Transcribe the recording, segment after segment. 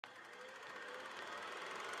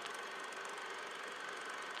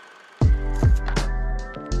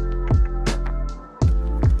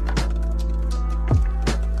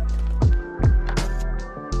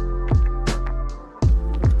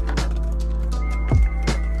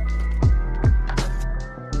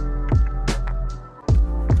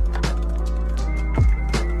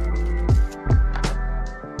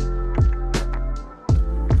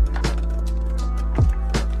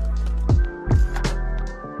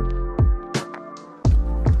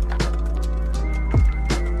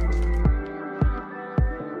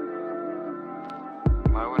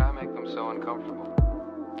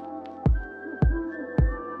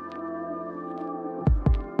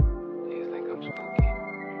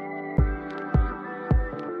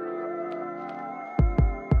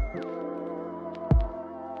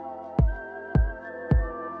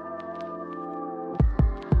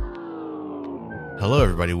Hello,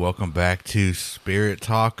 everybody. Welcome back to Spirit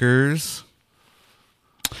Talkers.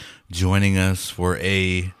 Joining us for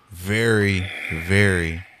a very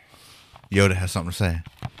Yoda has something to say.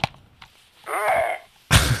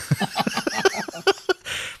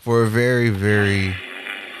 For a very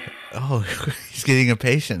he's getting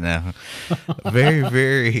impatient now.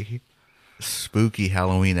 Very spooky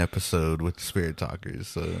Halloween episode with the Spirit Talkers.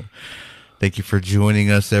 So thank you for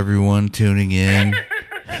joining us, everyone, tuning in.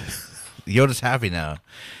 Yoda's happy now.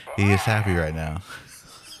 He is happy right now.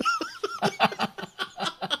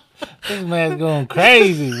 This man's going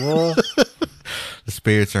crazy, boy. The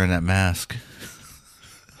spirits are in that mask.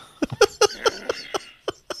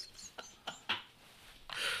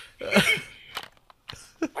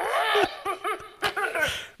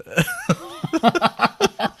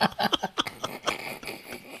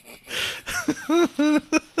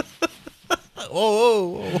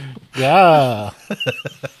 Whoa. Yeah.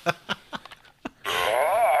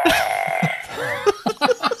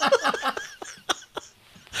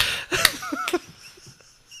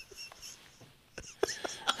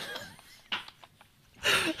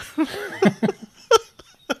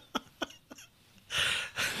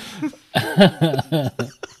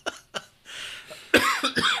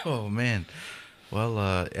 Oh, man. Well,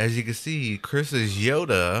 as you can see, Chris is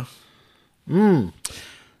Yoda.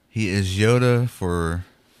 He is Yoda for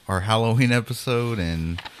our Halloween episode,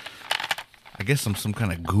 and I guess I'm some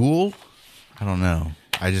kind of ghoul. I don't know.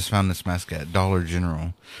 I just found this mask at Dollar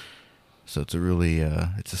General. So it's a really,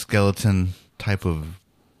 it's a skeleton type of,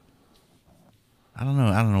 I don't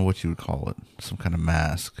know what you would call it. Some kind of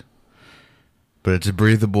mask. But it's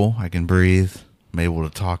breathable. I can breathe. I'm able to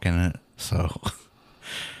talk in it. So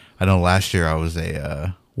I know last year I was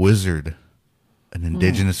a wizard, an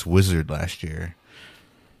indigenous wizard last year.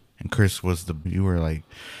 And Chris was you were like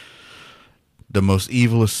the most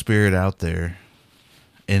evilest spirit out there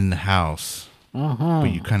in the house. But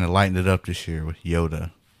you kind of lightened it up this year with Yoda.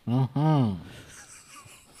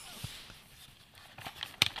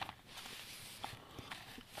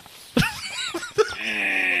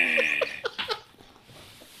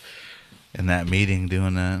 In that meeting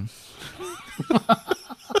doing that.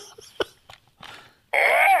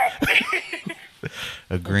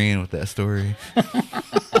 Agreeing with that story.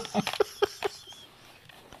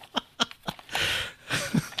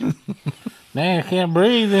 Man, I can't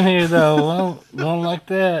breathe in here, though. Don't like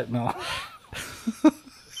that. No.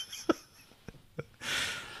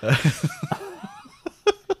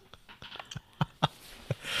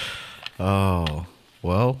 Oh,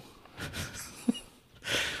 well.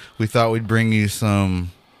 We thought we'd bring you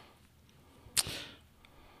some,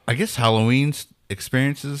 I guess, Halloween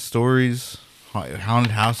experiences, stories,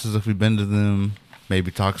 haunted houses if we've been to them,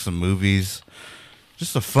 maybe talk some movies.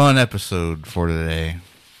 Just a fun episode for today.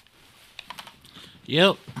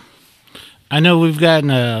 Yep. I know we've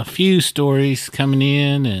gotten a few stories coming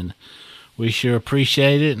in, and we sure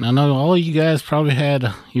appreciate it. And I know all you guys probably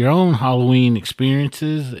had your own Halloween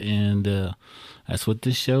experiences, and that's what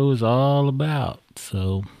this show is all about.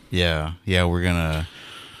 So Yeah,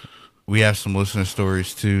 we have some listener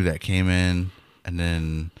stories too that came in, and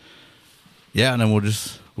then we'll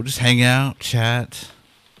just hang out, chat.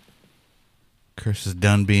 Chris is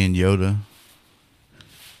done being Yoda.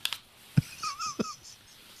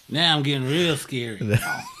 now I'm getting real scary.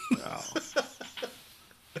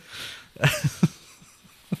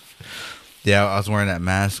 Yeah, I was wearing that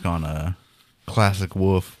mask on a Classic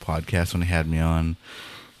Wolf podcast when he had me on.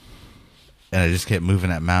 And I just kept moving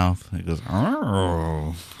that mouth. It goes,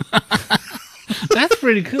 oh. That's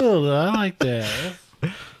pretty cool, though. I like that.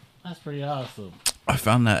 That's pretty awesome. I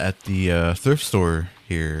found that at the thrift store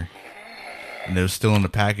here. And it was still in the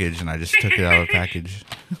package, and I just took it out of the package.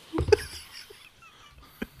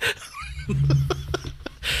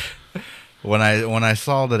 When I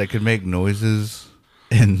saw that it could make noises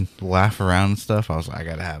and laugh around and stuff, I was like, I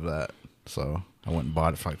gotta have that. So I went and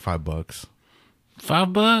bought it for like $5.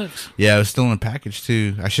 $5? Yeah, it was still in the package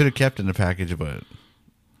too. I should have kept it in the package, but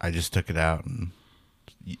I just took it out and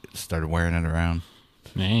started wearing it around.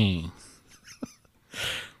 Dang.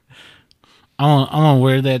 I'm gonna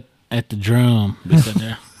wear that at the drum. Be sitting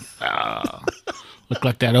there. Look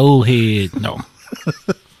like that old head. No.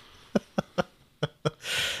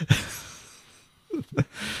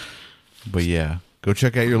 But yeah, go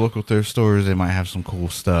check out your local thrift stores. They might have some cool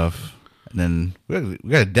stuff. And then we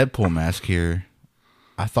got a Deadpool mask here.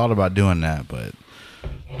 I thought about doing that, but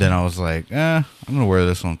then I was like, I'm going to wear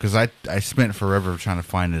this one. Because I spent forever trying to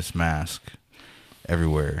find this mask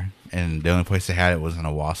everywhere. And the only place they had it was in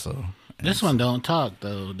Owasso. This one don't talk,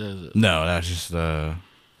 though, does it? No, that's just a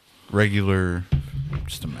regular,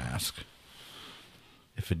 just a mask.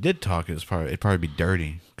 If it did talk, it'd probably be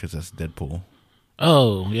dirty because that's Deadpool.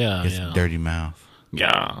 Oh, yeah, It's yeah. a dirty mouth.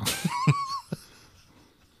 Yeah.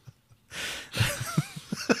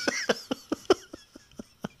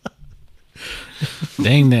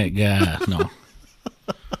 Dang that guy. No.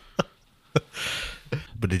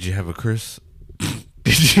 But did you have a Chris?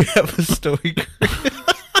 Did you have a story, Chris?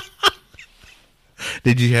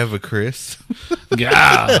 Did you have a Chris?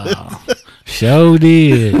 Yeah. Show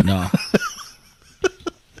did. No.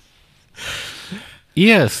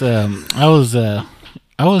 Yes, I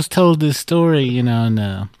was told this story,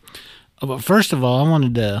 and but first of all, I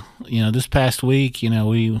wanted to, this past week,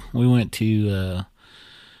 we went to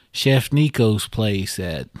Chef Nico's place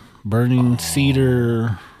at Burning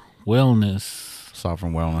Cedar Wellness.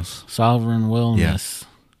 Sovereign Wellness.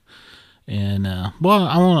 And boy,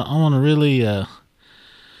 I want to really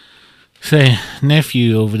say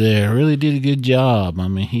nephew over there really did a good job. I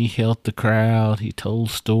mean, he helped the crowd, he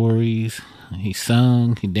told stories, he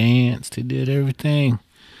sung, he danced, he did everything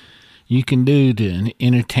you can do to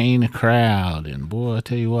entertain a crowd. And boy, I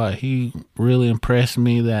tell you what, he really impressed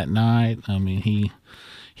me that night. I mean,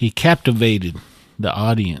 he captivated the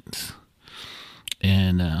audience.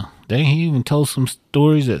 And dang, he even told some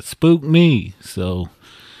stories that spooked me. So,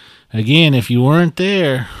 again, if you weren't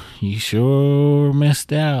there, you sure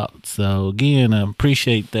missed out. So, again, I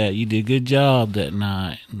appreciate that. You did a good job that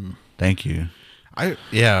night. Thank you.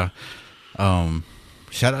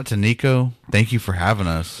 Shout out to Nico. Thank you for having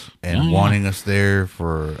us and wanting us there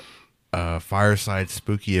for a fireside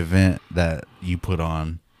spooky event that you put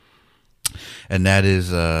on. And that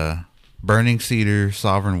is Burning Cedar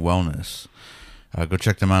Sovereign Wellness. Go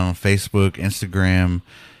check them out on Facebook, Instagram,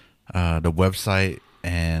 the website,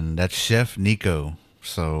 and that's Chef Nico.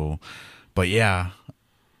 So, but yeah,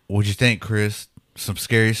 what'd you think, Chris? Some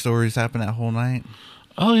scary stories happened that whole night?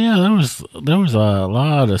 Oh yeah, there was a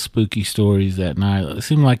lot of spooky stories that night. It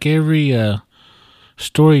seemed like every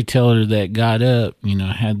storyteller that got up,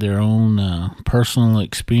 had their own personal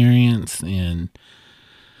experience, and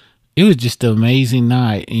it was just an amazing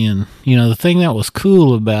night. And the thing that was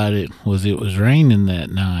cool about it was raining that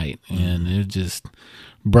night, and it just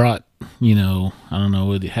brought I don't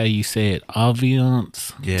know how you say it,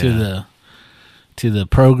 ambiance to the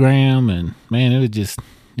program. And man, it was just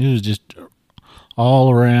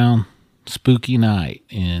all around spooky night.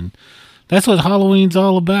 And that's what Halloween's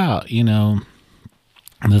all about. The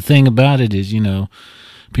thing about it is,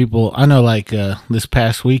 people, I know, like this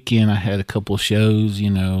past weekend I had a couple shows,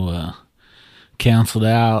 canceled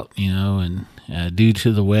out, and due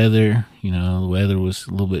to the weather, the weather was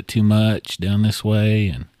a little bit too much down this way,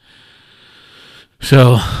 and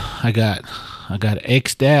so I got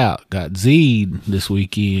X'd out, got Z'd this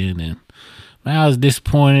weekend, and man, I was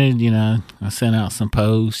disappointed. I sent out some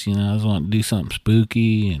posts, I was wanting to do something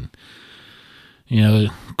spooky, and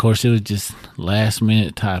of course, it was just last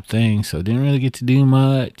minute type thing, so I didn't really get to do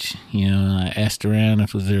much. I asked around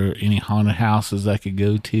if there were any haunted houses I could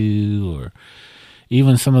go to, or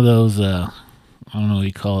even some of those, I don't know what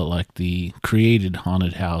you call it, like the created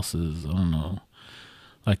haunted houses. I don't know,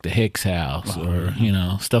 like the Hex House or,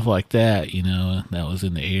 stuff like that, that was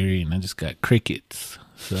in the area, and I just got crickets.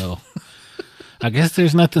 So I guess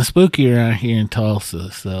there's nothing spooky around here in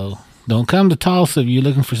Tulsa, so don't come to Tulsa if you're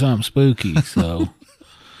looking for something spooky. So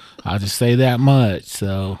I'll just say that much.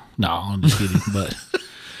 So no, I'm just kidding. But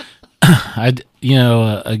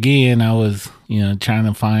again, I was, trying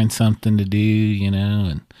to find something to do,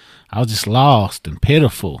 and I was just lost and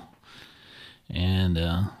pitiful. And,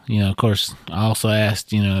 of course, I also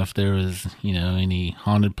asked, if there was, any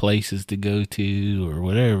haunted places to go to or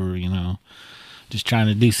whatever, just trying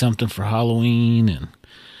to do something for Halloween. And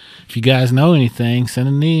if you guys know anything,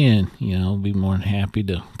 send it in. I'll be more than happy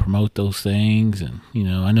to promote those things. And,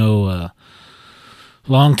 I know a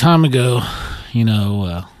long time ago,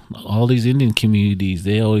 all these Indian communities,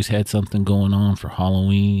 they always had something going on for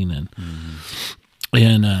Halloween.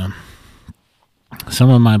 And some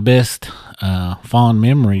of my best fond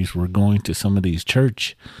memories were going to some of these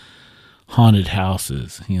church haunted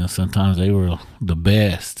houses. Sometimes they were the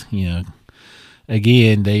best.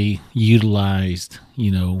 Again, they utilized,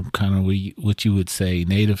 kind of what you would say,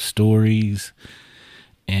 native stories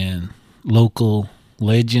and local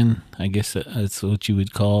legend, I guess that's what you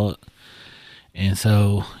would call it. And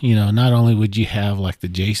so, not only would you have like the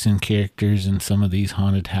Jason characters in some of these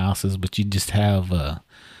haunted houses, but you just have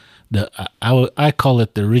I call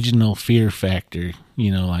it the original fear factor.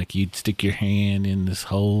 Like you'd stick your hand in this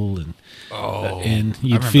hole and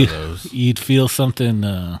you'd feel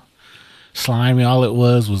something slimy. All it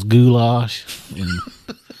was goulash, and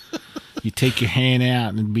You take your hand out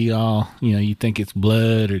and it'd be all, you think it's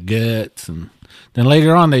blood or guts. And then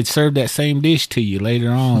later on, they'd serve that same dish to you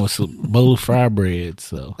later on with a bowl of fry bread.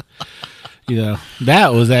 So,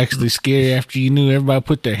 that was actually scary after you knew everybody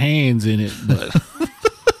put their hands in it.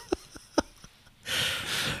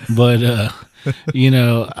 But I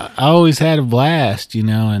always had a blast,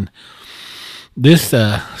 and this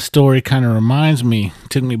story kind of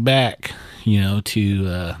took me back,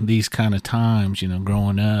 to these kind of times,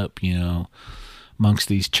 growing up, amongst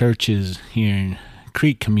these churches here in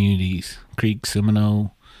Creek communities, Creek,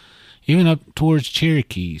 Seminole, even up towards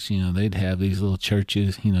Cherokees, they'd have these little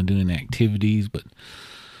churches, doing activities. But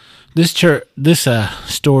this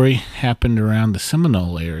story happened around the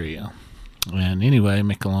Seminole area. And anyway,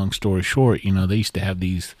 make a long story short, they used to have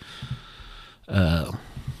these, like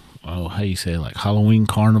Halloween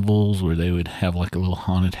carnivals where they would have like a little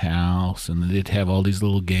haunted house, and they'd have all these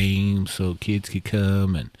little games so kids could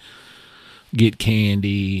come and get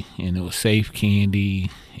candy, and it was safe candy.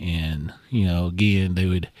 And, again, they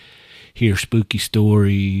would hear spooky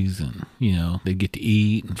stories, and, they'd get to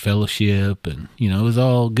eat and fellowship, and, it was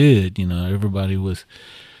all good. Everybody was,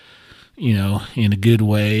 in a good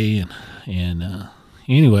way. And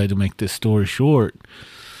anyway, to make this story short,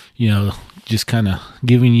 just kind of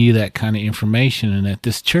giving you that kind of information. And at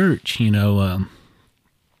this church,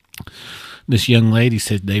 this young lady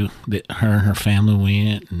said that her and her family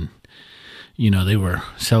went, and they were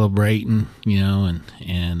celebrating, and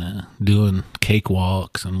doing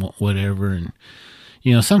cakewalks and whatever. And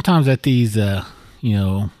sometimes at these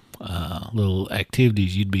little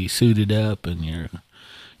activities, you'd be suited up in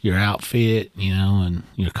your outfit, and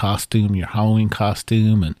your costume, your Halloween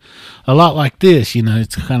costume, and a lot like this,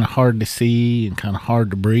 it's kind of hard to see and kind of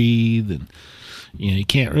hard to breathe, and you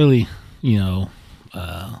can't really,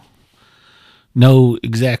 know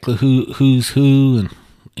exactly who's who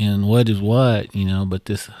and what is what, but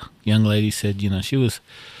this young lady said, she was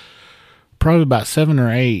probably about 7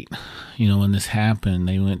 or 8, when this happened.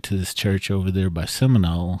 They went to this church over there by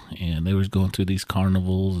Seminole, and they was going through these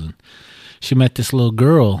carnivals, and she met this little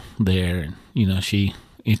girl there, and, she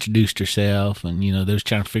introduced herself, and, they was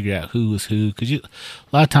trying to figure out who was who, because a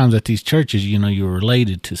lot of times at these churches, you're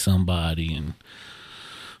related to somebody,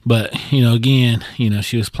 but, again,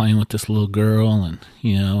 she was playing with this little girl, and,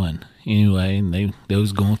 and anyway, and they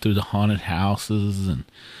was going through the haunted houses, and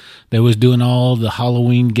they was doing all the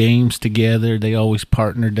Halloween games together. They always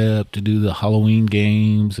partnered up to do the Halloween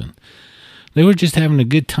games, and they were just having a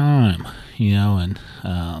good time, and,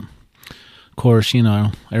 of course,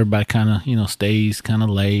 everybody kind of, stays kind of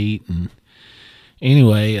late. And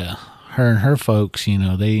anyway, her and her folks,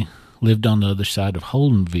 they lived on the other side of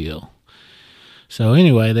Holdenville. So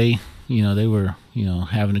anyway, they were,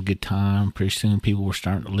 having a good time. Pretty soon people were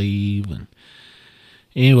starting to leave. And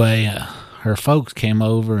anyway, her folks came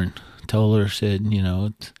over and told her, said,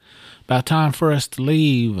 it's about time for us to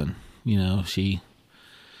leave. And,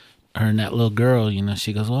 her and that little girl,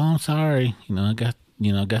 she goes, well, I'm sorry, I got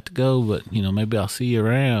to go, but, maybe I'll see you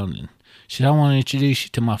around. And she said, I want to introduce you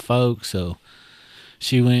to my folks. So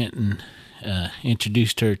she went and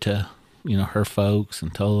introduced her to, her folks,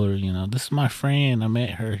 and told her, this is my friend. I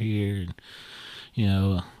met her here, and,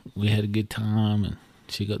 we had a good time. And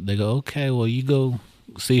they go, okay, well, you go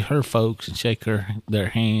see her folks and shake their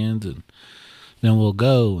hands, and then we'll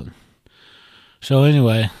go. And so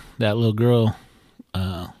anyway, that little girl,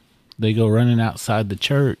 they go running outside the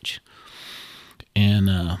church.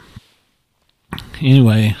 And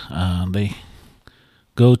anyway, they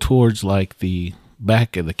go towards like the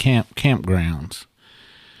back of the campgrounds,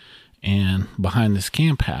 and behind this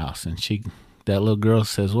camp house. And that little girl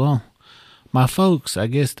says, well, my folks, I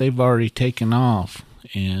guess they've already taken off.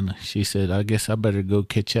 And she said, I guess I better go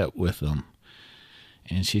catch up with them.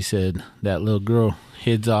 And she said that little girl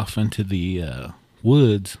heads off into the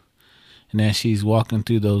woods, and as she's walking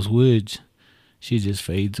through those woods, she just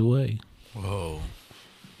fades away. Whoa.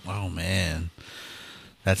 Oh, man.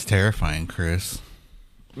 That's terrifying, Chris.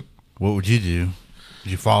 What would you do?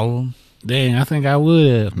 Would you follow him? Dang, I think I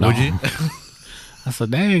would have. No. Would you? I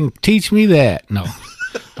said, dang, teach me that. No.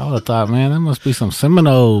 I would have thought, man, that must be some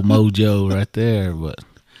Seminole mojo right there. But,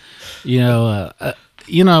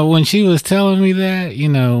 when she was telling me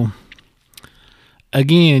that,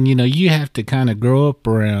 again, you have to kind of grow up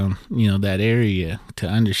around, that area to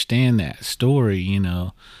understand that story.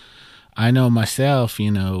 I know myself,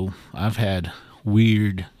 I've had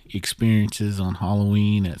weird experiences on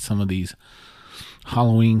Halloween at some of these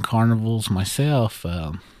Halloween carnivals myself.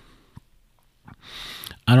 I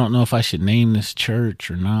don't know if I should name this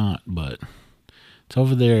church or not, but it's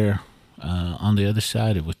over there on the other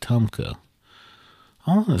side of Wetumpka.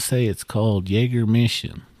 I want to say it's called Jaeger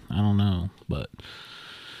Mission. I don't know, but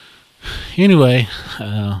anyway,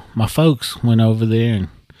 my folks went over there,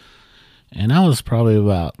 and I was probably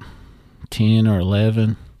about 10 or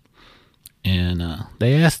 11, and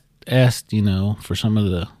they asked for some of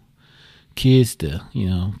the kids to,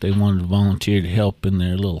 they wanted to volunteer to help in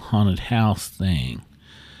their little haunted house thing.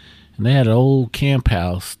 And they had an old camp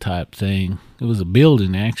house type thing. It was a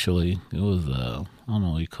building, actually. It was, I don't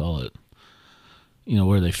know what you call it,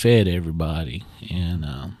 where they fed everybody. And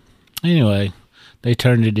anyway, they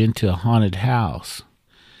turned it into a haunted house.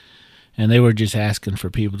 And they were just asking for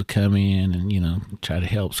people to come in and, try to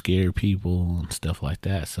help scare people and stuff like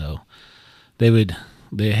that. So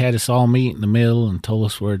they had us all meet in the middle and told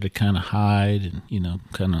us where to kind of hide and,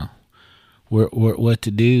 kind of what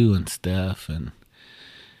to do and stuff. And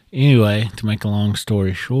anyway, to make a long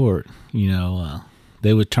story short,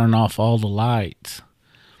 they would turn off all the lights,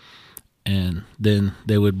 and then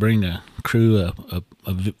they would bring a crew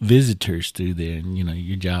of visitors through there. And,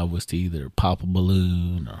 your job was to either pop a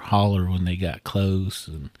balloon or holler when they got close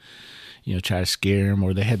and, try to scare them.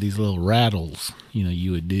 Or they had these little rattles,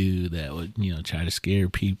 you would do that would, try to scare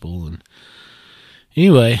people. And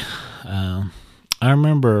anyway, I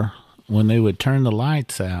remember when they would turn the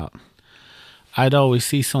lights out, I'd always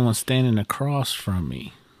see someone standing across from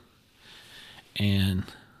me. And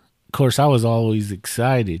of course, I was always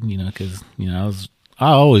excited, because,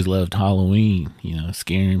 I always loved Halloween,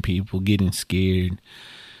 scaring people, getting scared.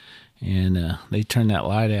 And they turned that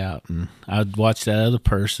light out, and I'd watch that other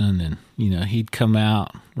person, and, he'd come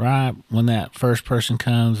out right when that first person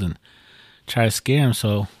comes and try to scare him.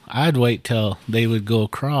 So I'd wait till they would go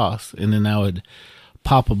across, and then I would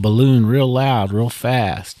pop a balloon real loud, real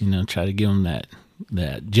fast, try to give them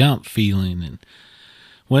that jump feeling. And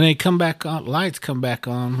when they come back on, lights come back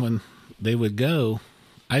on when they would go,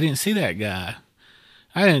 I didn't see that guy.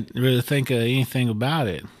 I didn't really think of anything about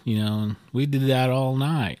it, and we did that all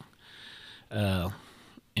night. And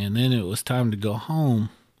then it was time to go home,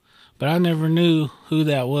 but I never knew who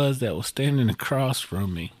that was standing across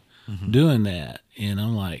from me doing that. And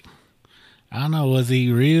I'm like, I don't know, was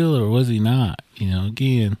he real or was he not?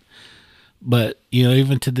 Again, but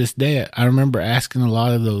even to this day, I remember asking a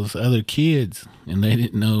lot of those other kids, and they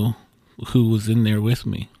didn't know who was in there with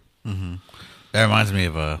me. Mm-hmm. That reminds me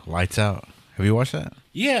of Lights Out. Have you watched that?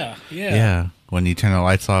 Yeah. When you turn the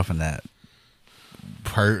lights off and that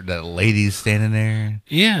lady's standing there.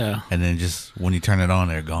 Yeah. And then just when you turn it on,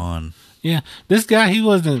 they're gone. Yeah. This guy, he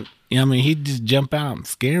wasn't, he'd just jump out and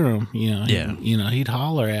scare them. Yeah. He'd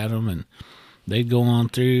holler at them, and they'd go on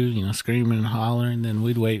through, screaming and hollering. And then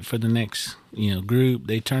we'd wait for the next, group.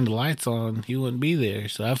 They turned the lights on. He wouldn't be there.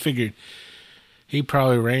 So I figured he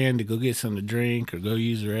probably ran to go get something to drink or go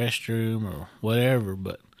use the restroom or whatever.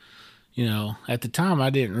 But, at the time, I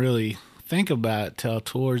didn't really think about it till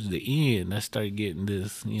towards the end. I started getting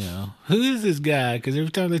this, who is this guy? Because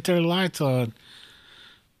every time they turn the lights on,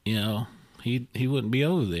 he wouldn't be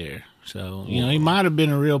over there. So, he might have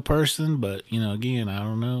been a real person, but, again, I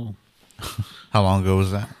don't know. How long ago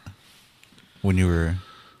was that? When you were...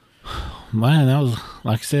 Man, that was,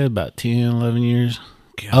 like I said, about 10, 11 years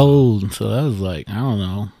old. So that was like, I don't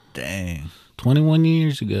know. Dang. 21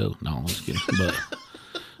 years ago. No, I'm just kidding. But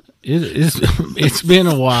it's been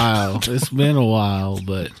a while. It's been a while.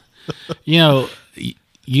 But,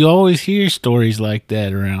 you always hear stories like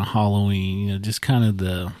that around Halloween. Just kind of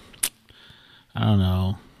the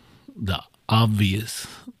obvious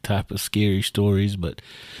type of scary stories. But,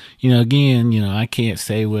 again, I can't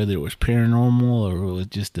say whether it was paranormal or it was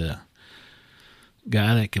just a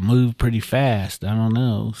guy that can move pretty fast. I don't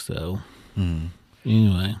know. So,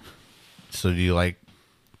 anyway. So do you like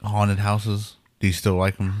haunted houses? Do you still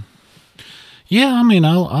like them? Yeah,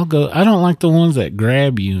 I'll go. I don't like the ones that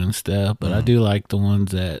grab you and stuff, but I do like the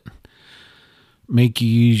ones that make you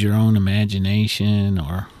use your own imagination,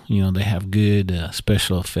 or, they have good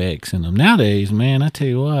special effects in them. Nowadays, man, I tell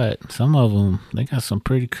you what, some of them, they got some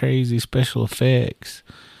pretty crazy special effects.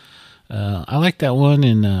 I like that one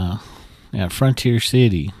in at Frontier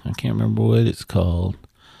City. I can't remember what it's called,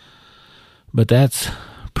 but that's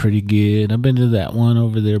pretty good. I've been to that one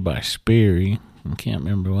over there by Sperry. I can't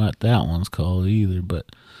remember what that one's called either, but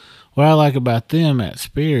what I like about them at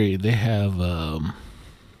Sperry, they have what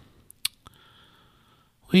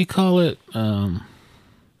do you call it?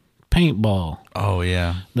 Paintball. Oh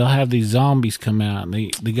yeah. They'll have these zombies come out, and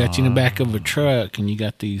they got you in the back of a truck, and you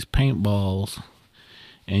got these paintballs,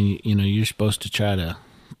 and you're supposed to try to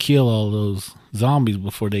kill all those zombies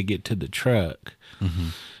before they get to the truck. Mm-hmm.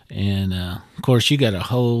 And of course, you got a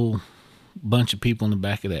whole bunch of people in the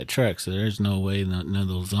back of that truck, so there's no way none of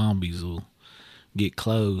those zombies will get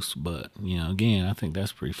close. But again, I think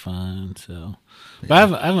that's pretty fun. So,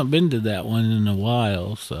 but I haven't been to that one in a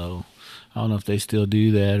while, so I don't know if they still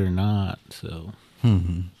do that or not. So,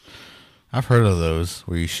 I've heard of those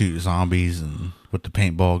where you shoot zombies and with the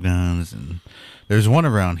paintball guns, and there's one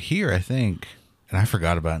around here, I think, and I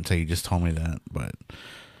forgot about it until you just told me that, but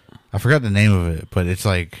I forgot the name of it, but it's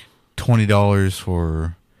like $20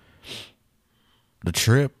 for the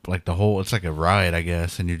trip, like it's like a ride, I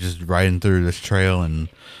guess, and you're just riding through this trail and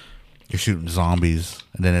you're shooting zombies,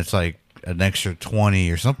 and then it's like an extra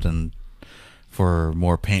 20 or something for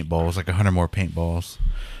more paintballs, like 100 more paintballs.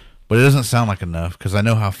 But it doesn't sound like enough because I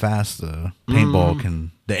know how fast the paintball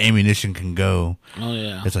the ammunition can go. Oh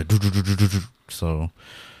yeah, it's like so.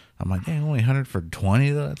 I'm like, dang, only 100 for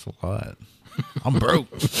 20 though. That's a lot. I'm broke.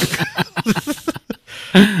 Where's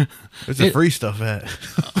the free stuff at?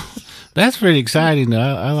 That's pretty exciting though.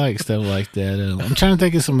 I like stuff like that. I'm trying to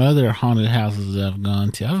think of some other haunted houses that I've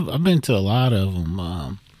gone to. I've been to a lot of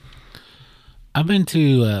them. I've been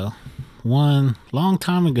to one long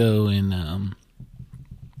time ago in.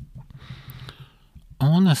 I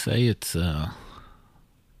want to say it's might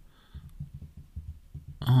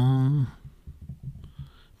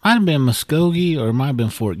have been Muskogee or it might have been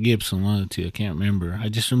Fort Gibson, one of the two. I can't remember. I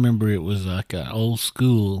just remember it was like an old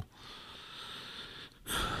school,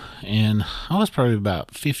 and I was probably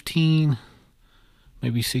about 15,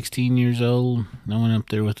 maybe 16 years old. And I went up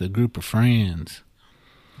there with a group of friends.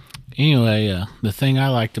 Anyway, the thing I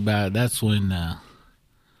liked about it, that's when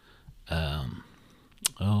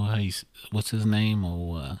what's his name?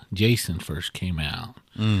 Jason first came out.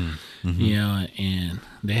 And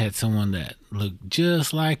they had someone that looked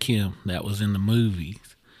just like him that was in the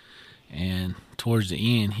movies. And towards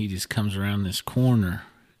the end, he just comes around this corner,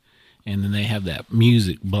 and then they have that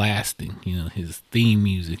music blasting, his theme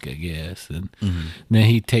music, I guess. And then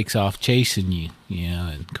he takes off chasing you,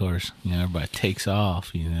 and of course, everybody takes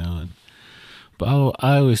off, But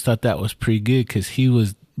I always thought that was pretty good because he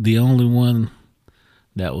was the only one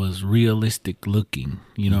that was realistic looking,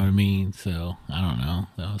 you know what I mean? So, I don't know.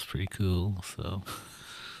 That was pretty cool. So,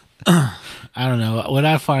 I don't know. What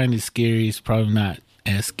I find is scary is probably not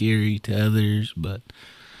as scary to others, but,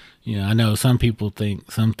 I know some people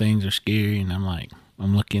think some things are scary, and I'm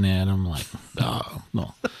looking at them like, oh,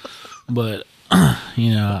 no. But,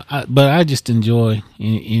 I just enjoy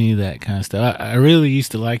any of that kind of stuff. I really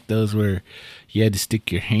used to like those where you had to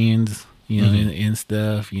stick your hands in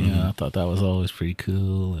stuff, I thought that was always pretty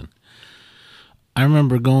cool. And I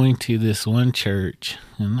remember going to this one church,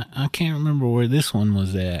 and I can't remember where this one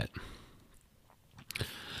was at,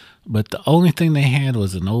 but the only thing they had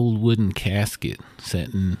was an old wooden casket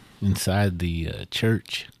sitting inside the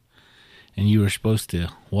church, and you were supposed to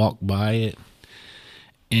walk by it.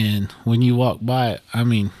 And when you walk by it,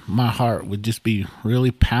 my heart would just be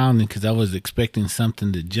really pounding because I was expecting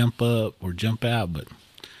something to jump up or jump out, but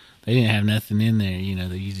they didn't have nothing in there, you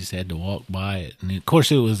just had to walk by it. And of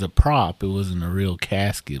course it was a prop. It wasn't a real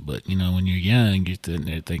casket, but when you're young, you're sitting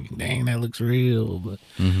there thinking, dang, that looks real. But,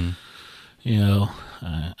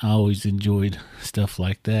 I always enjoyed stuff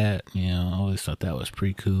like that. I always thought that was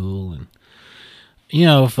pretty cool. And,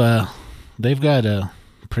 if they've got a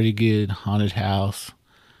pretty good haunted house,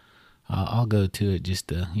 I'll go to it just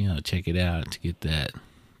to, check it out, to get that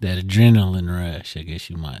adrenaline rush, I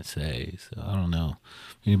guess you might say. So I don't know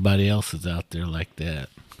if anybody else is out there like that.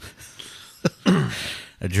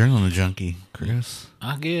 Adrenaline junkie, Chris.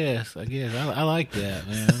 I guess. I like that,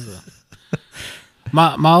 man.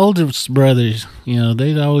 My oldest brothers,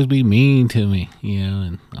 they'd always be mean to me,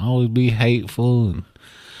 and always be hateful.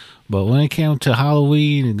 But when it came to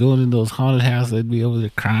Halloween and going to those haunted houses, they'd be over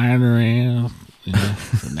there crying around.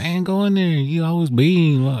 So, they ain't going there. You always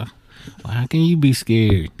mean. Well, how can you be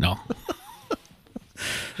scared? No.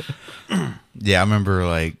 Yeah, I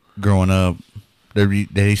remember growing up, they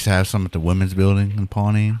used to have some at the women's building in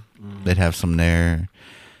Pawnee. They'd have some there,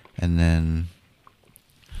 and then,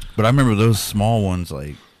 but I remember those small ones,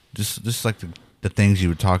 just like the things you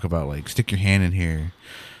would talk about, stick your hand in here,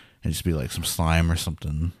 and just be like some slime or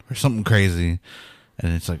something crazy.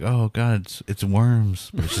 And it's like, oh God, it's worms,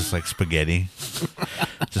 but it's just like spaghetti,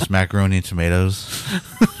 just macaroni and tomatoes,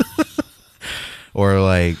 or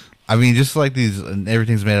just like these, and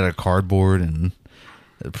everything's made out of cardboard, and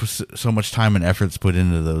so much time and effort's put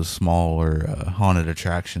into those smaller haunted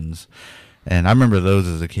attractions. And I remember those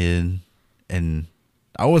as a kid, and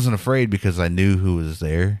I wasn't afraid because I knew who was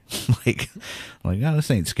there. Oh, this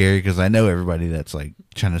ain't scary because I know everybody that's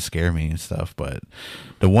trying to scare me and stuff. But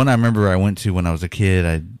the one I remember I went to when I was a kid,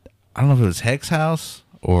 I don't know if it was Hex House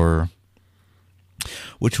or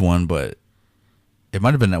which one, but It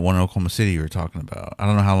might have been that one in Oklahoma City you were talking about. I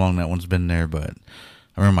don't know how long that one's been there, but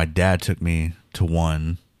I remember my dad took me to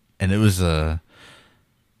one, and it was a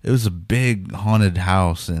big haunted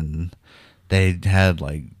house, and they had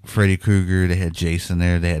like Freddy Krueger, they had Jason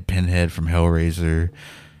there, they had Pinhead from Hellraiser,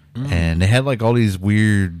 and they had like all these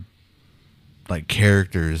weird like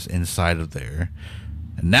characters inside of there.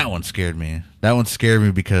 And that one scared me. That one scared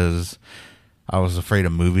me because I was afraid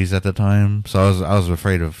of movies at the time. So I was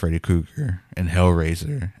afraid of Freddy Krueger and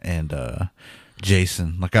Hellraiser and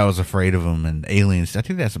Jason. Like I was afraid of them, and aliens. I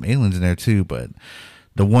think they had some aliens in there too, but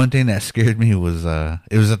the one thing that scared me was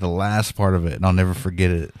it was at the last part of it, and I'll never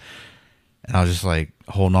forget it. And I was just like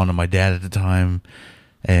holding on to my dad at the time,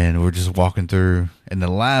 and we're just walking through. And the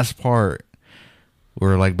last part,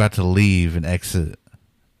 we're like about to leave and exit,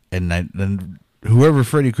 and then whoever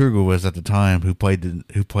Freddy Krueger was at the time who played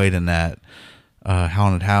in that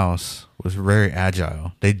haunted house was very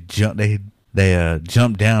agile. They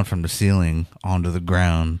jumped down from the ceiling onto the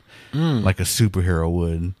ground like a superhero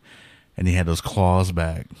would, and he had those claws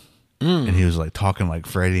back, and he was like talking like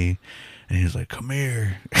Freddy. And he was like, "Come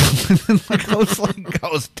here!" Like I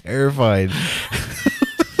was terrified.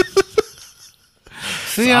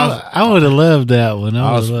 See, I would have loved that one.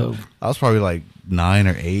 I was probably like 9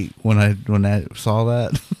 or 8 when I saw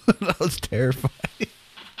that. I was terrified.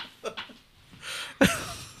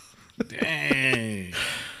 Dang.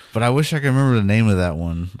 But I wish I could remember the name of that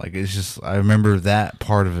one. Like it's just I remember that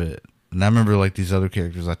part of it, and I remember like these other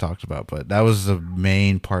characters I talked about. But that was the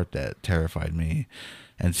main part that terrified me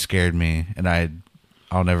and scared me, and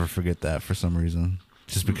I'll never forget that for some reason.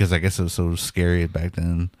 Just because I guess it was so scary back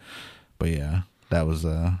then. But yeah, that was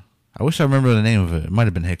I wish I remember the name of it. It might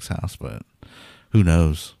have been Hick's House, but who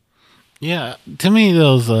knows? Yeah, to me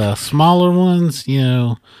those smaller ones,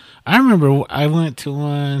 I remember I went to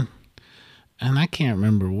one, and I can't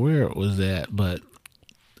remember where it was at, but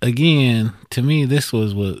again, to me this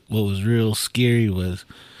was what was real scary was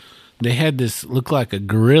they had this look like a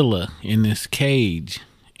gorilla in this cage.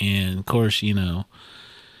 And of course, you're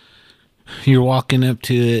walking up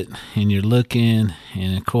to it and you're looking,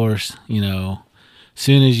 and of course, as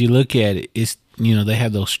soon as you look at it, it's, they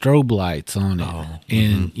have those strobe lights on it,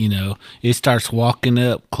 and, it starts walking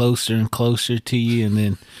up closer and closer to you, and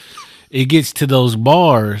then it gets to those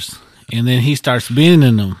bars, and then he starts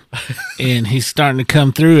bending them, and he's starting to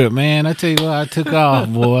come through it. Man, I tell you what, I took off,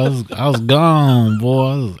 boy. I was gone, boy.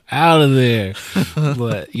 I was out of there.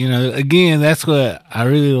 But, again, that's what I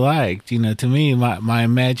really liked. To me, my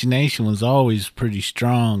imagination was always pretty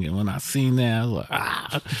strong. And when I seen that,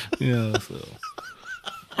 I was like,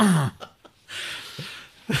 so.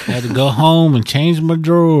 Had to go home and change my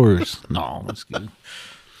drawers. No, that's good.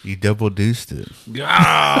 You double deuced it.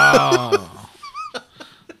 Oh.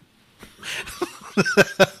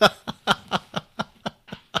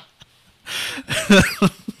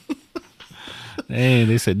 Hey,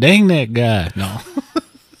 they said, "Dang that guy!" No,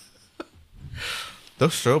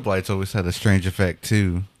 those strobe lights always had a strange effect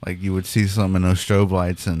too. Like you would see something in those strobe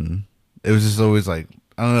lights, and it was just always like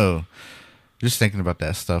I don't know. Just thinking about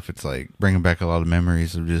that stuff, it's like bringing back a lot of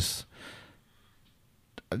memories of just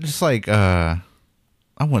like I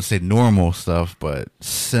wouldn't say normal stuff, but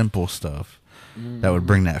simple stuff that would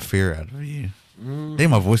bring that fear out of you. Dang,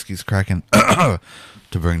 my voice keeps cracking to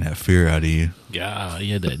bring that fear out of you. Yeah,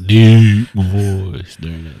 you had that deep voice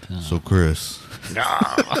during that time. So, Chris.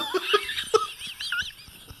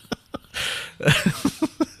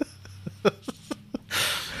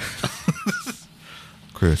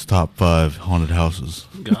 Chris, top 5 haunted houses.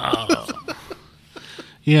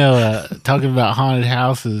 Talking about haunted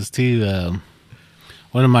houses, too,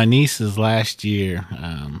 one of my nieces last year,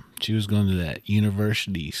 she was going to that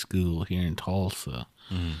university school here in Tulsa.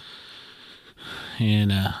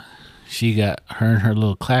 And she got her and her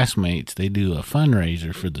little classmates, they do a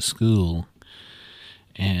fundraiser for the school.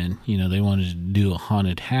 And, they wanted to do a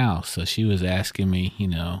haunted house. So she was asking me,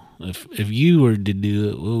 if you were to do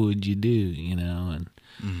it, what would you do, And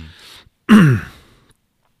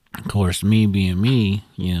of course, me being me,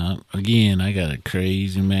 again, I got a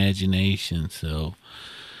crazy imagination. So,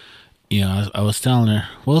 I was telling her,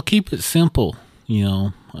 well, keep it simple,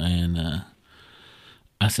 and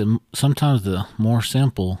I said, sometimes the more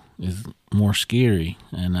simple is more scary.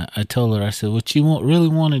 And I told her, I said, what you really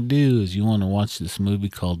want to do is you want to watch this movie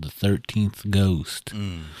called The 13th Ghost.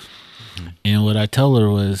 And what I told her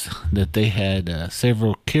was that they had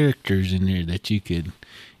several characters in there that you could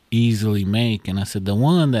easily make. And I said, the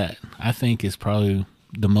one that I think is probably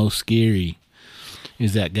the most scary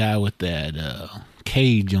is that guy with that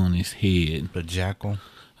cage on his head. The jackal?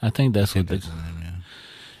 I think that's what that's his name, yeah.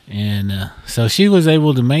 And so she was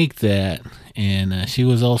able to make that, and she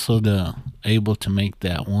was also able to make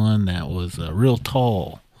that one that was real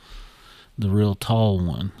tall, the real tall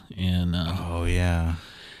one, and Oh yeah.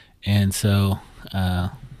 and so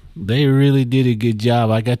they really did a good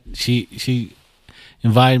job. She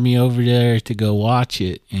invited me over there to go watch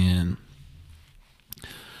it, and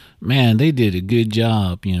man, they did a good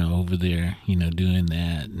job, over there, doing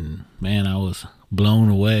that. And man, I was blown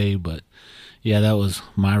away. But yeah, that was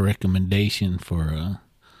my recommendation for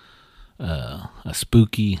a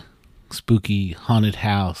spooky haunted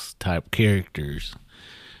house type characters,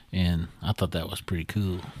 and I thought that was pretty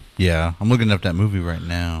cool. Yeah, I'm looking up that movie right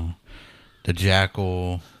now. The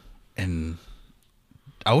Jackal, and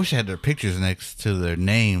I wish I had their pictures next to their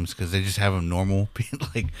names because they just have them normal.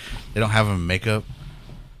 Like, they don't have them in makeup.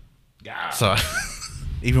 So,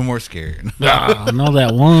 even more scared. I know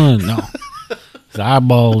that one. No. His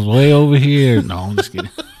eyeballs way over here. No, I'm just kidding.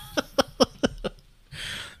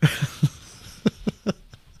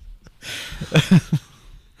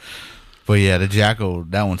 But yeah, the Jackal,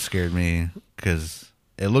 that one scared me because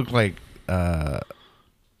it looked like the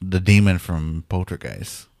demon from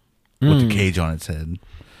Poltergeist with the cage on its head.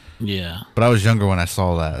 Yeah. But I was younger when I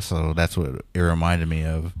saw that, so that's what it reminded me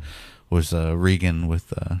of, was Regan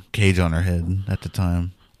with a cage on her head at the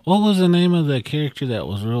time. What was the name of that character that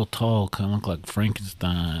was real tall, kind of looked like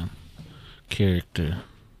Frankenstein character?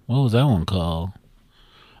 What was that one called?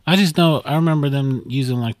 I just know, I remember them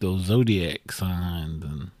using like those zodiac signs,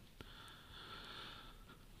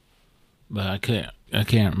 but I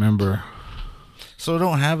can't remember. So they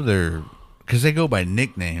don't have their, because they go by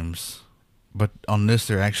nicknames, but on this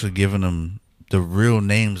they're actually giving them the real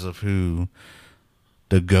names of who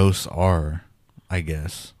the ghosts are, I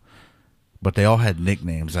guess. But they all had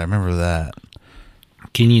nicknames. I remember that.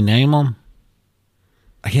 Can you name them?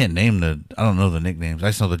 I can't name I don't know the nicknames. I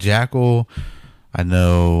just know the Jackal. I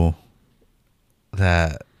know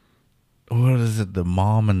that, what is it, the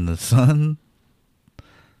mom and the son?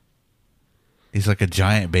 He's like a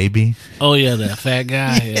giant baby. Oh yeah, that fat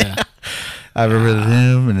guy. Yeah. I remember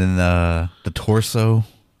him, and then the torso.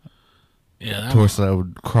 Yeah, The torso that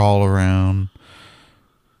would crawl around.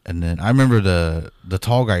 And then I remember the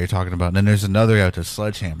tall guy you're talking about. And then there's another guy with a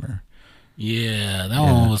sledgehammer. Yeah, that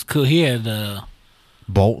one was cool. He had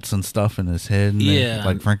bolts and stuff in his head. And Yeah.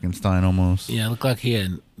 like Frankenstein almost. yeah, it looked like he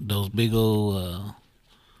had those big old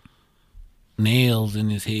nails in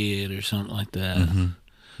his head or something like that. Mm-hmm.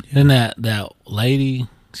 Then that lady,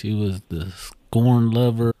 she was the scorn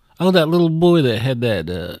lover. Oh, that little boy that had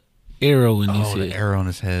that arrow in his Oh, head. the arrow in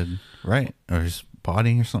his head. Right. Or his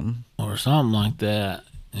body or something. Or something like that.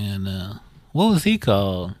 And what was he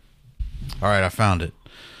called? All right, I found it.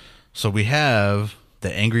 So we have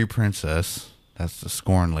the angry princess. That's the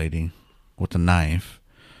scorn lady with the knife.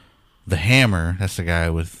 The hammer. That's the guy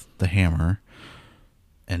with the hammer.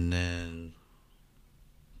 And then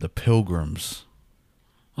the pilgrims.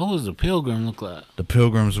 What was the pilgrim look like? The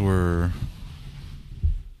pilgrims were...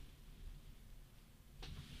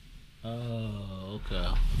 Oh,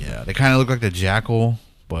 okay. Yeah, they kind of look like the Jackal,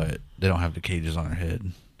 but they don't have the cages on their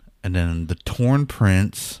head. And then the torn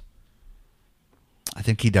prince, I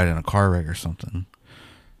think he died in a car wreck or something.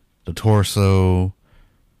 The torso,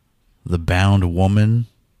 the bound woman.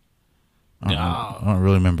 I don't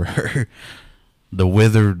really remember her. The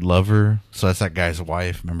withered lover. So that's that guy's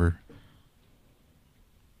wife, remember?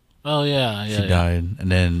 Oh, yeah. She died.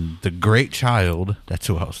 And then the great child, that's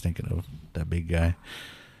who I was thinking of, that big guy.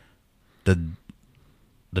 The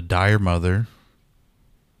dire mother.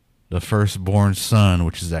 The firstborn son,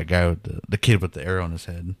 which is that guy with the kid with the arrow in his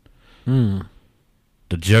head. Hmm.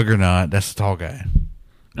 The juggernaut, that's the tall guy.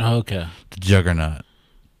 Oh, okay. The juggernaut.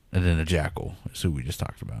 And then the Jackal is who we just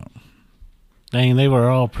talked about. Dang, they were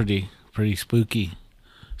all pretty spooky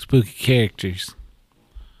characters.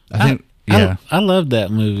 I think, yeah. I loved that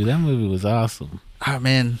movie. That movie was awesome. Oh,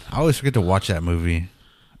 man, I always forget to watch that movie.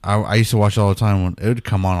 I used to watch it all the time. It would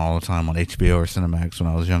come on all the time on HBO or Cinemax when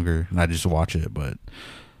I was younger, and I just watch it, but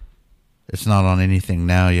it's not on anything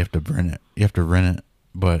now. You have to rent it.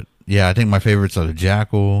 But yeah, I think my favorites are the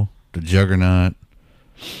Jackal, the Juggernaut,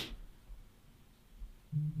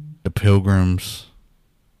 the Pilgrims.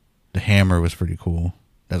 The Hammer was pretty cool.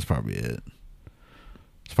 That's probably it.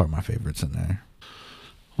 It's probably my favorites in there.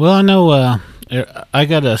 Well, I know I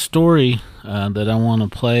got a story that I want to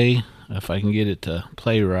play, if I can get it to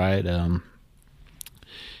play right.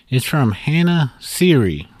 It's from Hannah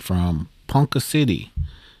Siri from Ponca City.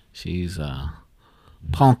 She's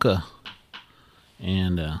Ponca.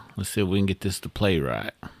 And let's see if we can get this to play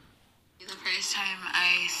right. The first time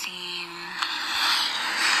I seen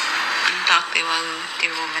talk to a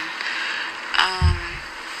dear woman,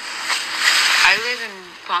 I live in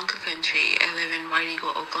Ponca Country. I live in White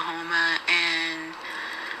Eagle, Oklahoma, and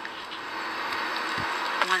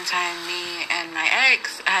one time me and my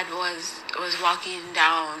ex was walking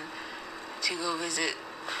down to go visit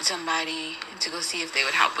somebody to go see if they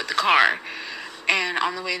would help with the car. And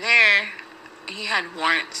on the way there, he had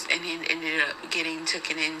warrants and he ended up getting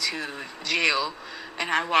taken into jail. And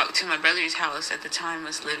I walked to my brother's house at the time,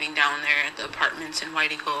 was living down there at the apartments in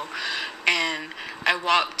White Eagle. And I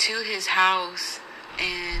walked to his house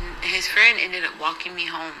and his friend ended up walking me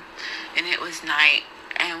home. And it was night.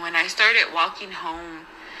 And when I started walking home,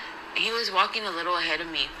 he was walking a little ahead of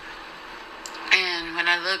me. And when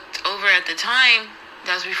I looked over at the time,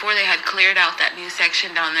 that was before they had cleared out that new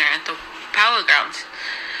section down there at the Power Grounds.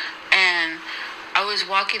 And I was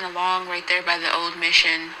walking along right there by the old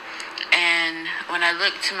mission. And when I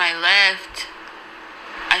looked to my left,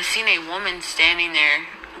 I seen a woman standing there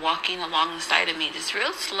walking along the side of me, just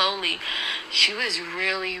real slowly. She was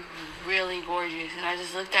really, really gorgeous. And I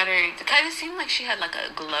just looked at her. It kind of seemed like she had like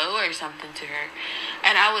a glow or something to her.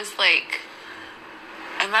 And I was like,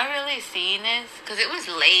 am I really seeing this? Because it was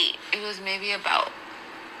late. It was maybe about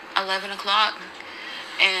 11 o'clock.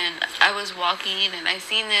 And I was walking and I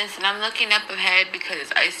seen this and I'm looking up ahead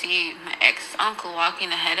because I see my ex-uncle walking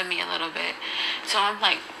ahead of me a little bit. So I'm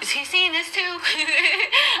like, is he seeing this too?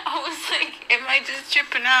 I was like, am I just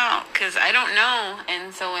tripping out? Because I don't know.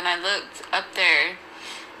 And so when I looked up there,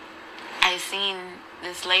 I seen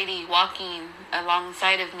this lady walking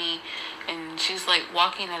alongside of me and she's like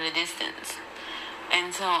walking at a distance.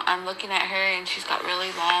 And so I'm looking at her and she's got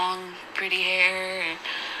really long, pretty hair and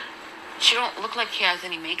she don't look like she has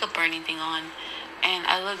any makeup or anything on. And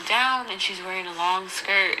I look down and she's wearing a long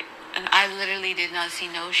skirt. And I literally did not see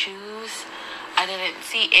no shoes. I didn't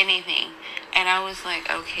see anything. And I was like,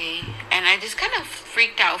 okay. And I just kind of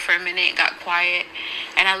freaked out for a minute, got quiet.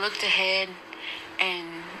 And I looked ahead and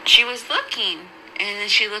she was looking. And then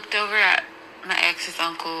she looked over at my ex's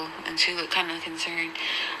uncle and she looked kind of concerned.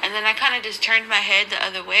 And then I kind of just turned my head the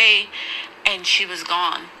other way and she was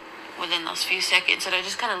gone within those few seconds. And I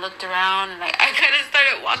just kind of looked around and I kind of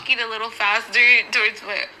started walking a little faster towards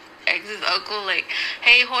my ex's uncle, like,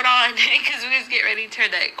 hey, hold on, because we was getting ready to turn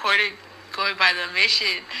that corner going by the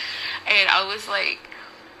mission. And I was like,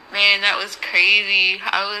 man, that was crazy.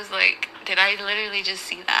 I was like, did I literally just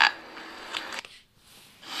see that?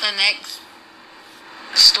 The next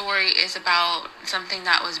story is about something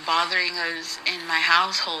that was bothering us in my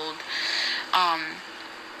household.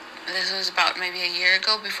 This was about maybe a year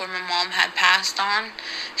ago before my mom had passed on.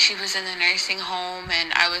 She was in the nursing home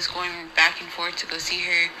and I was going back and forth to go see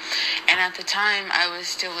her. And at the time, I was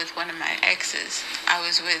still with one of my exes. I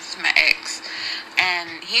was with my ex.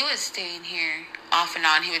 And he was staying here off and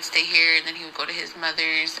on. He would stay here and then he would go to his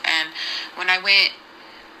mother's. And when I went,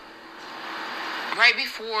 right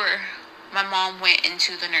before my mom went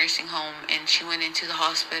into the nursing home and she went into the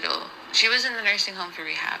hospital, she was in the nursing home for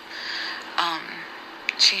rehab.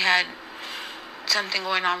 She had something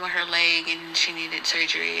going on with her leg and she needed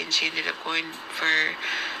surgery and she ended up going for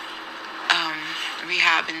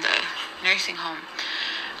rehab in the nursing home.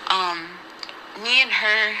 Me and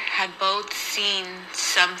her had both seen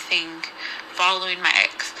something following my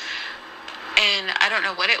ex. And I don't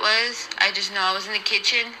know what it was. I just know I was in the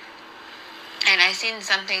kitchen and I seen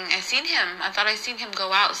something. I seen him. I thought I seen him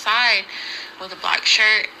go outside with a black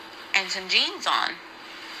shirt and some jeans on.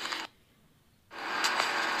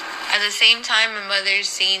 At the same time, my mother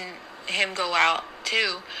seen him go out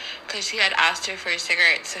too, because he had asked her for a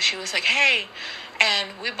cigarette. So she was like, hey.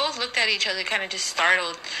 And we both looked at each other kind of just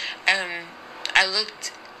startled. And I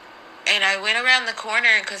looked and I went around the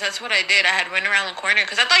corner because that's what I did. I had went around the corner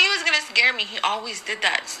because I thought he was going to scare me. He always did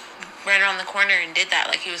that. Ran around the corner and did that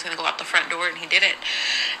like he was going to go out the front door and he didn't.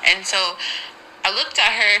 And so I looked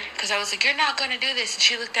at her because I was like, you're not going to do this. And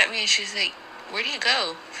she looked at me and she's like, where do you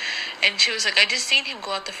go? And she was like, I just seen him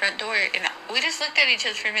go out the front door. And we just looked at each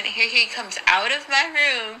other for a minute. Here he comes out of my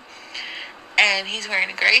room. And he's wearing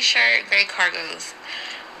a gray shirt, gray cargos.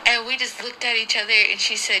 And we just looked at each other. And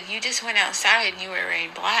she said, you just went outside and you were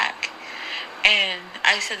wearing black. And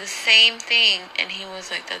I said the same thing. And he was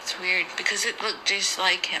like, that's weird. Because it looked just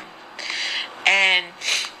like him. And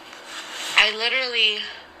I literally,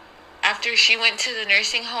 after she went to the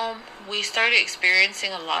nursing home, we started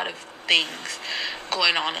experiencing a lot of things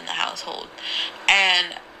going on in the household.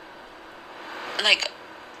 And like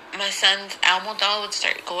my son's Elmo doll would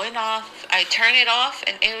start going off. I'd turn it off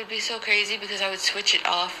and it would be so crazy because I would switch it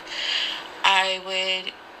off. I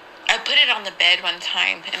put it on the bed one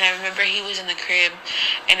time and I remember he was in the crib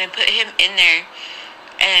and I put him in there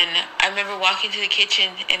and I remember walking to the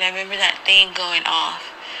kitchen and I remember that thing going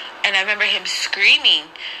off And I remember him screaming.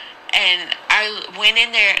 And I went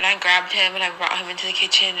in there and I grabbed him and I brought him into the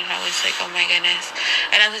kitchen and I was like, oh my goodness.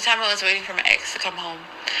 And at the time I was waiting for my ex to come home.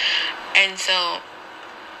 And so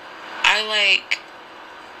I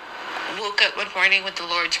woke up one morning with the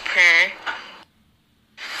Lord's Prayer.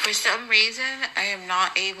 For some reason, I am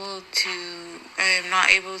not able to do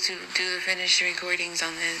the finished recordings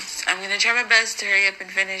on this. I'm going to try my best to hurry up and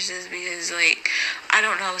finish this because, I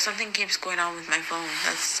don't know, something keeps going on with my phone.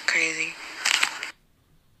 That's crazy.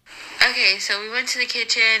 Okay, so we went to the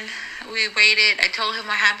kitchen, we waited, I told him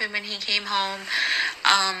what happened when he came home.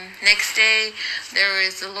 Next day, there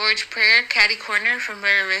was the Lord's Prayer, catty corner from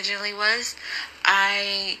where it originally was.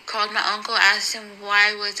 I called my uncle, asked him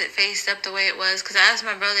why was it faced up the way it was, because I asked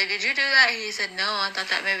my brother, did you do that? He said, no, I thought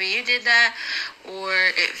that maybe you did that, or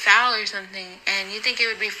it foul or something, and you think it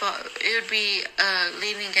would be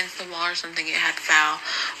leaning against the wall or something, it had foul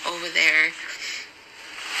over there.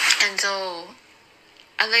 And so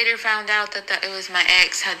I later found out that it was my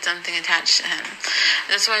ex had something attached to him.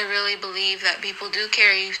 That's why I really believe that people do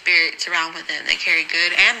carry spirits around with them. They carry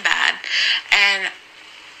good and bad. And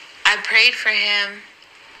I prayed for him.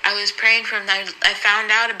 I was praying for him. I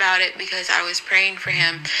found out about it because I was praying for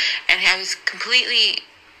him. And he was completely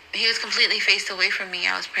faced away from me.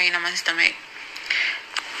 I was praying on my stomach.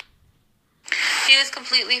 He was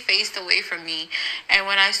completely faced away from me. And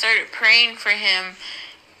when I started praying for him,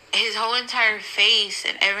 his whole entire face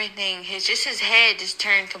and everything, his head just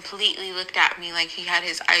turned completely, looked at me like he had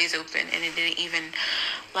his eyes open, and it didn't even,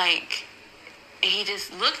 he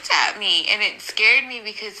just looked at me, and it scared me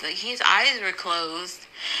because his eyes were closed.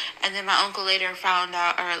 And then my uncle later found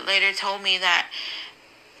out, or later told me that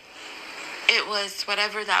it was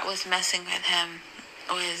whatever that was messing with him,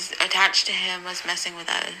 was attached to him, was messing with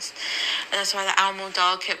us. And that's why the Alamo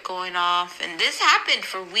dog kept going off. And this happened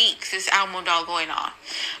for weeks, this Alamo dog going off.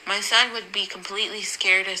 My son would be completely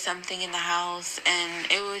scared of something in the house,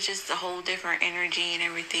 and it was just a whole different energy and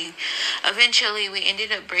everything. Eventually, we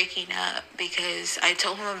ended up breaking up because I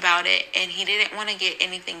told him about it, and he didn't want to get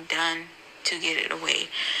anything done to get it away.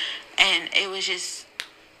 And it was just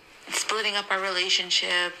splitting up our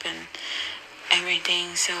relationship and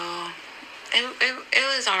everything, so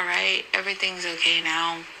it was alright. Everything's okay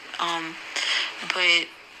now. But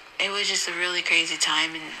it was just a really crazy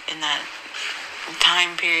time in that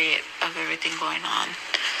time period of everything going on.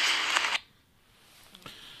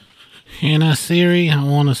 Hannah, Siri, I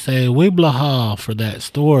want to say Wiblaha for that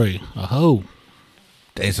story. Aho.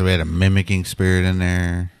 So we had a mimicking spirit in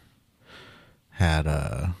there. Had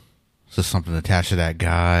just something attached to that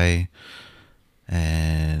guy.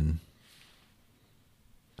 And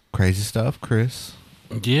crazy stuff, Chris.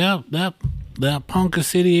 Yeah, that Ponca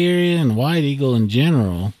City area and White Eagle in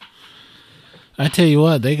general. I tell you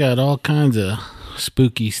what, they got all kinds of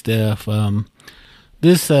spooky stuff.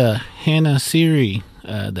 This Hannah Siri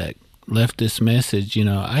that left this message,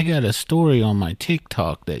 I got a story on my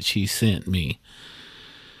TikTok that she sent me.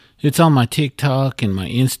 It's on my TikTok and my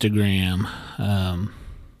Instagram.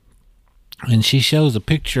 And she shows a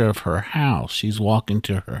picture of her house. She's walking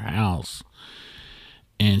to her house.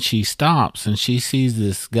 And she stops and she sees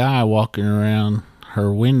this guy walking around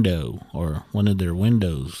her window or one of their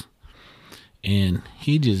windows. And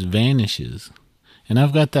he just vanishes. And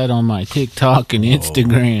I've got that on my TikTok and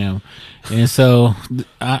Instagram. And so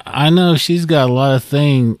I know she's got a lot of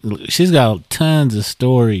things. She's got tons of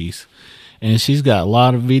stories. And she's got a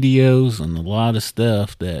lot of videos and a lot of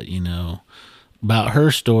stuff that, about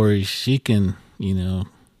her stories. She can,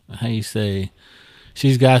 how you say,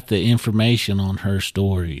 she's got the information on her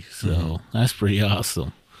story. So that's pretty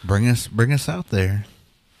awesome. Bring us out there.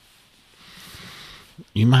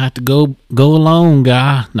 You might have to go alone,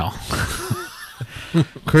 guy. No.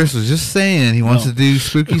 Chris was just saying he wants to do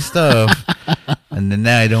spooky stuff, and then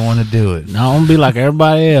now he don't want to do it. No, I'm gonna be like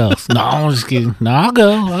everybody else. No, I'm just kidding. No, I'll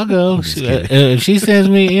go. If she sends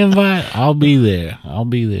me an invite, I'll be there.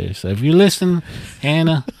 So if you're listening,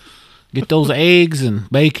 Hannah, get those eggs and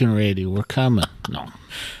bacon ready. We're coming.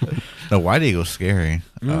 No, White Eagle's scary.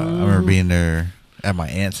 I remember being there at my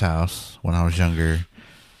aunt's house when I was younger,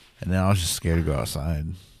 and then I was just scared to go outside,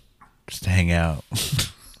 just to hang out.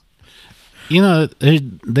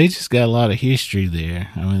 They just got a lot of history there.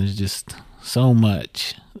 I mean, there's just so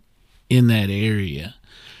much in that area.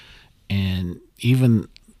 And even,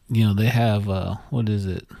 they have, what is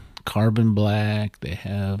it? Carbon Black. They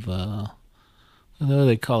have, what do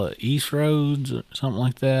they call it? East Roads or something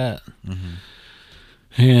like that. Mm-hmm.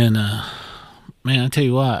 And, man, I tell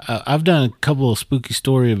you what, I've done a couple of spooky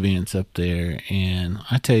story events up there. And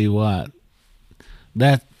I tell you what,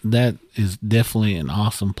 that is definitely an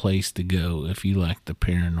awesome place to go if you like the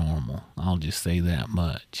paranormal. I'll just say that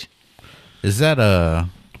much. Is that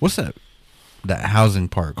what's that housing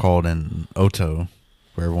park called in Oto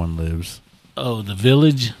where everyone lives? Oh, the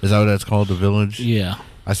Village? Is that what that's called, the Village? Yeah.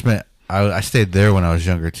 I stayed there when I was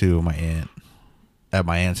younger too, with my aunt, at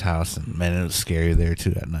my aunt's house, and man, it was scary there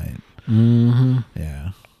too at night. Mm-hmm.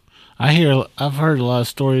 Yeah. I've heard a lot of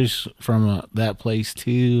stories from that place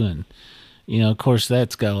too, and of course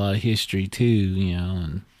that's got a lot of history too,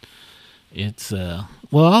 and it's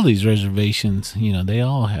all these reservations, they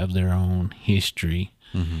all have their own history.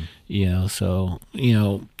 Mm-hmm. So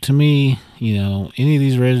to me, any of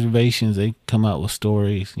these reservations, they come out with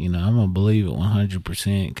stories. I'm gonna believe it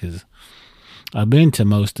 100% because I've been to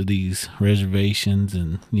most of these reservations,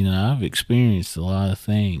 and I've experienced a lot of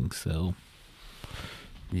things. So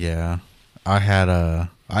yeah,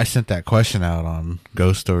 I sent that question out on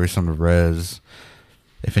Ghost Stories from the Res.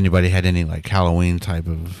 If anybody had any like Halloween type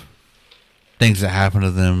of things that happened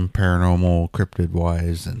to them, paranormal, cryptid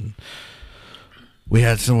wise, and we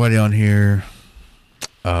had somebody on here,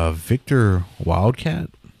 Victor Wildcat.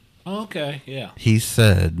 Okay, yeah. He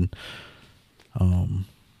said,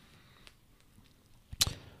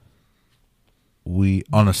 we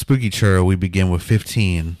on a spooky trail we began with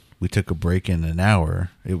 15. We took a break in an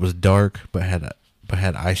hour. It was dark, but had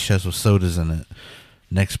ice chests with sodas in it.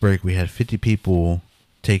 Next break, we had 50 people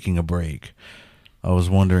taking a break. I was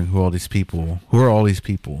wondering who are all these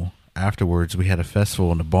people? Afterwards, we had a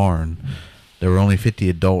festival in the barn. There were only 50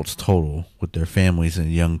 adults total with their families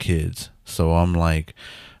and young kids. So I'm like,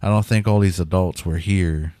 I don't think all these adults were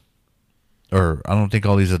here. Or I don't think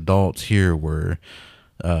all these adults here were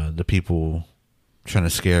the people trying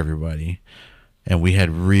to scare everybody. And we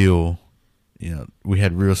had real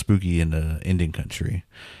spooky in the Indian country.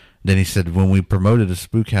 Then he said, when we promoted a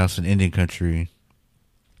spook house in Indian country,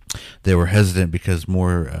 they were hesitant because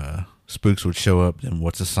more spooks would show up than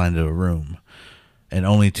what's assigned to a room. And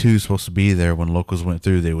only 2 supposed to be there. When locals went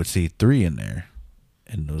through, they would see 3 in there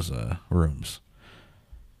in those rooms.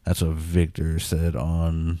 That's what Victor said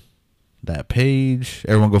on that page.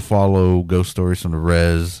 Everyone go follow Ghost Stories from the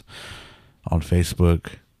Res on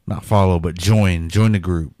Facebook. Not follow, but join the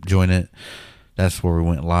group. Join it. That's where we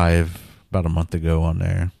went live about a month ago on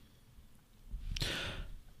there.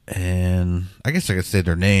 And I guess I could say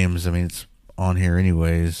their names. I mean, it's on here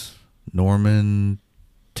anyways. Norman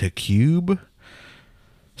Tecube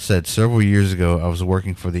said, several years ago, I was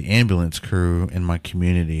working for the ambulance crew in my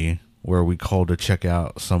community where we called to check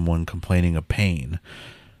out someone complaining of pain.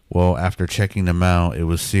 Well, after checking them out, it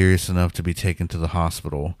was serious enough to be taken to the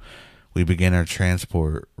hospital. We began our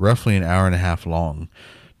transport, roughly an hour and a half long.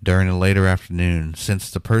 During the later afternoon, since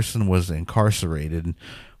the person was incarcerated,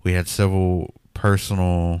 we had several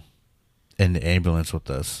personnel in the ambulance with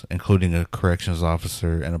us, including a corrections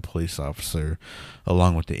officer and a police officer,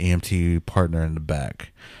 along with the EMT partner in the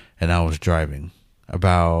back, and I was driving.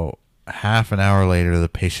 About half an hour later, the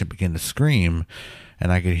patient began to scream,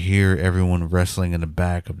 and I could hear everyone wrestling in the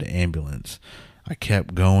back of the ambulance. I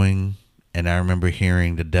kept going, and I remember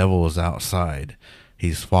hearing the devil is outside.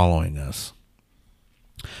 He's following us.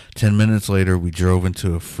 10 minutes later, we drove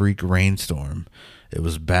into a freak rainstorm. It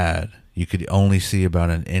was bad. You could only see about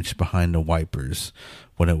an inch behind the wipers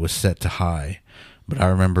when it was set to high. But I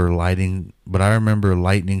remember lightning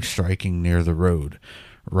striking near the road,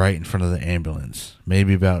 right in front of the ambulance,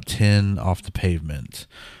 maybe about 10 off the pavement.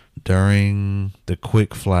 During the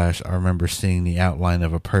quick flash, I remember seeing the outline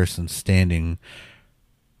of a person standing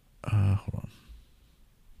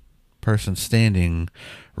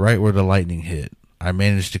right where the lightning hit. I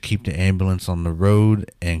managed to keep the ambulance on the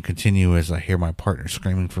road and continue as I hear my partner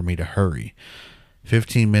screaming for me to hurry.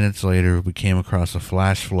 15 minutes later, we came across a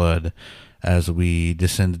flash flood as we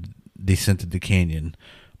descended the canyon.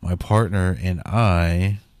 My partner and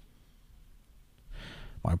I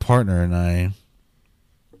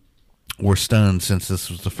were stunned since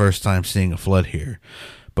this was the first time seeing a flood here,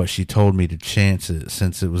 but she told me to chance it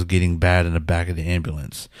since it was getting bad in the back of the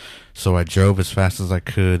ambulance. So I drove as fast as I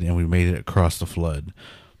could, and we made it across the flood.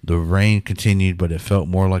 The rain continued, but it felt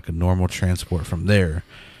more like a normal transport from there.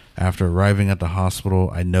 After arriving at the hospital,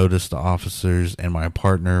 I noticed the officers and my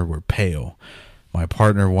partner were pale. My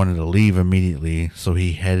partner wanted to leave immediately, so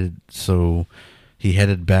he headed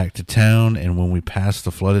back to town, and when we passed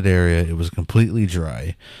the flooded area, it was completely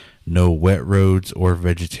dry. No wet roads or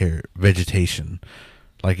vegetation,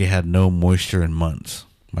 like it had no moisture in months.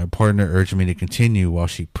 My partner urged me to continue while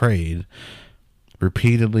she prayed,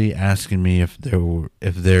 repeatedly asking me if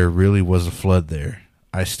there really was a flood there.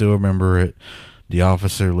 I still remember it The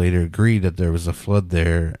officer later agreed that there was a flood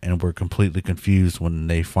there and were completely confused when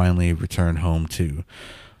they finally returned home too.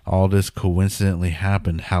 All this coincidentally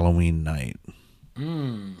happened Halloween night.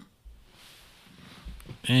 Man,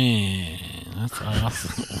 that's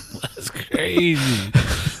awesome. That's crazy.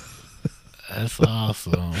 That's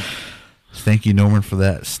awesome. Thank you, Norman, for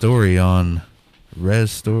that story on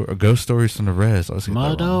Res Story or Ghost Stories from the Res.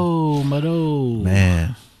 Mado.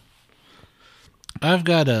 Man. I've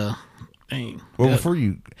got a thing. Well,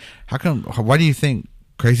 why do you think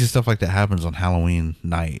crazy stuff like that happens on Halloween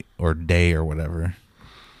night or day or whatever?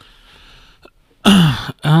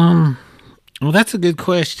 Well, that's a good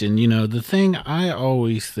question. The thing I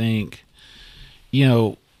always think,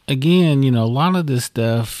 again, a lot of this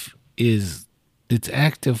stuff it's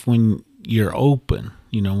active when you're open,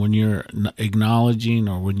 when you're acknowledging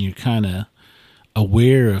or when you're kind of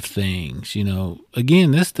aware of things.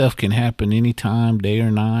 Again, this stuff can happen anytime, day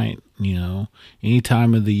or night, any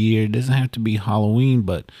time of the year. It doesn't have to be Halloween,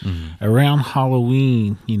 but around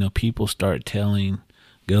Halloween, people start telling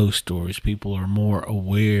ghost stories. People are more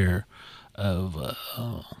aware of,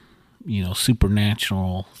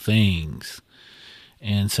 supernatural things.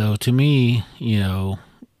 And so to me,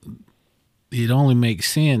 it only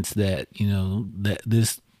makes sense that, that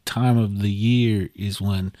this time of the year is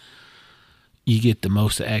when you get the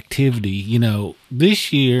most activity.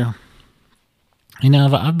 This year,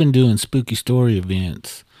 I've been doing spooky story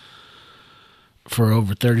events for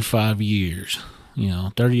over 35 years,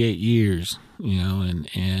 38 years,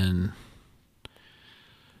 and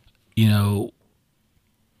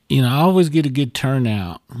I always get a good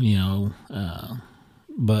turnout,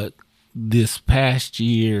 but this past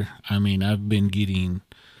year, I've been getting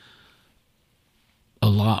a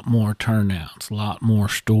lot more turnouts, a lot more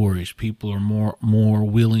stories. People are more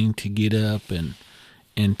willing to get up and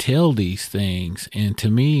tell these things. And to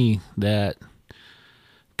me, that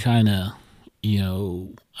kind of, I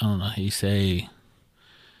don't know how you say,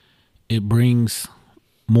 it brings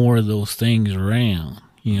more of those things around.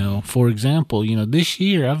 For example, this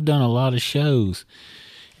year I've done a lot of shows,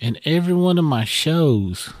 and every one of my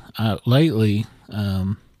shows lately,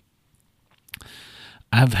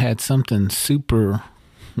 I've had something super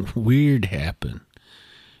weird happen,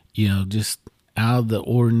 just out of the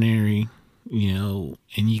ordinary, and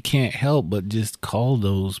you can't help but just call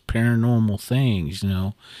those paranormal things.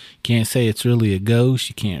 Can't say it's really a ghost.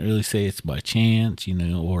 You can't really say it's by chance,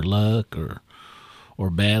 or luck or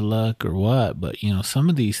bad luck or what. But, some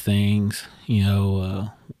of these things,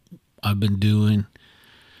 I've been doing,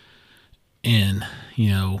 and,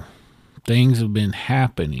 things have been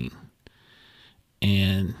happening.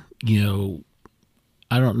 And,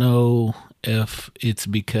 I don't know if it's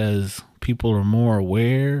because people are more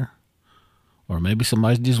aware, or maybe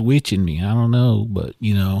somebody's just witching me. I don't know. But,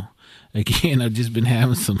 again, I've just been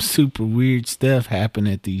having some super weird stuff happen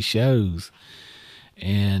at these shows.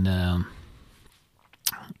 And,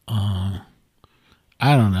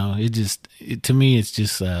 I don't know. To me, it's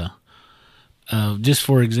just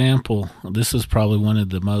for example, this is probably one of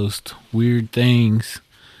the most weird things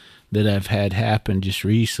that I've had happen just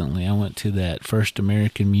recently. I went to that First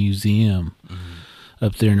American Museum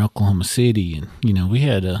up there in Oklahoma City, and, we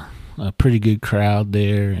had a pretty good crowd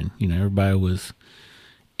there, and, everybody was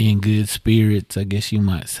in good spirits, I guess you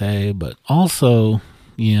might say. But also,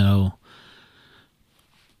 there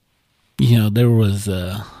was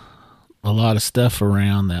a lot of stuff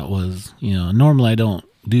around that was, normally I don't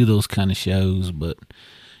do those kind of shows, but,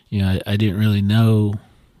 I didn't really know,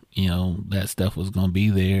 that stuff was going to be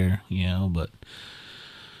there, but,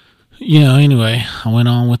 anyway, I went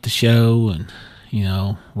on with the show, and,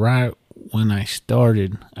 right when I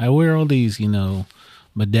started, I wear all these,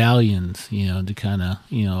 medallions, to kind of,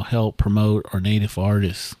 help promote our native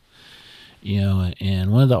artists.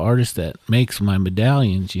 And one of the artists that makes my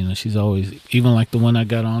medallions, she's always, even like the one I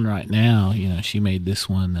got on right now, she made this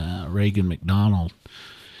one, Reagan McDonald.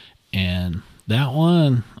 And that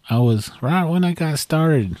one, I was, right when I got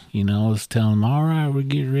started, I was telling them, all right, we're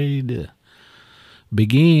getting ready to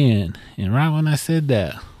begin. And right when I said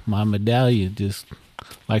that, my medallion just,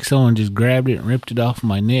 like someone just grabbed it and ripped it off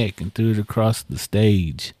my neck and threw it across the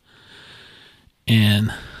stage.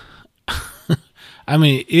 And,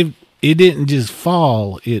 it didn't just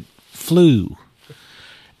fall, it flew.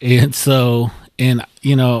 And so,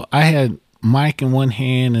 I had mic in one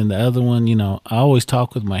hand and the other one, I always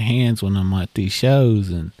talk with my hands when I'm at these shows.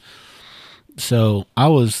 And so I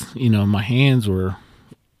was, my hands were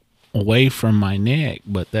away from my neck,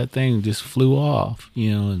 but that thing just flew off,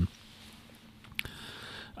 and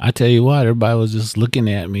I tell you what, everybody was just looking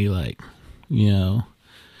at me like, and,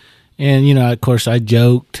 of course I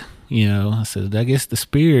joked, I said, I guess the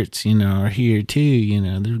spirits, are here too.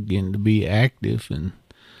 They're getting to be active. And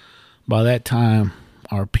by that time,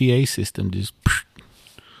 our PA system just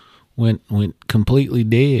went completely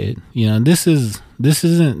dead. This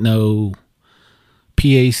isn't no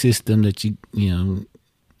PA system that you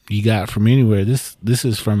got from anywhere. This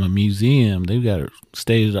is from a museum. They've got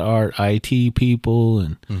state of the art IT people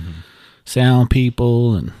and sound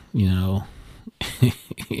people, and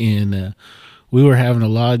and we were having a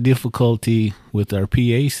lot of difficulty with our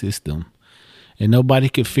PA system, and nobody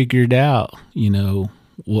could figure it out.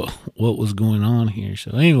 What was going on here.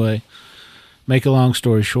 So anyway, make a long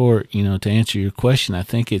story short, to answer your question, I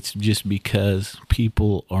think it's just because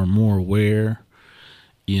people are more aware.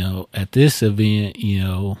 At this event,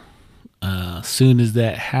 soon as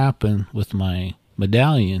that happened with my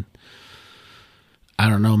medallion, I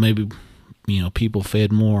don't know, maybe, people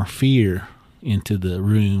fed more fear into the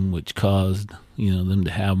room, which caused, them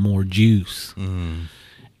to have more juice.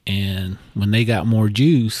 And when they got more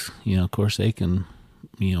juice, of course they can,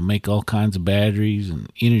 make all kinds of batteries and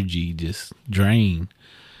energy just drain.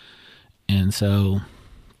 And so,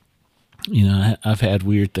 I've had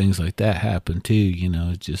weird things like that happen too.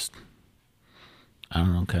 It's just, I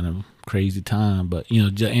don't know, kind of crazy time. But,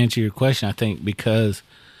 to answer your question, I think because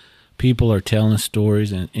people are telling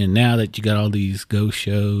stories, and now that you got all these ghost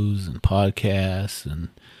shows and podcasts, and,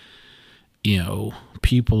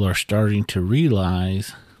 people are starting to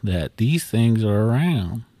realize that these things are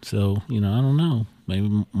around. So, I don't know.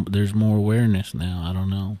 Maybe there's more awareness now. I don't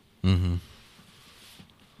know.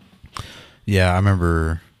 Yeah, I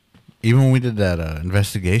remember even when we did that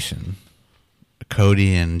investigation,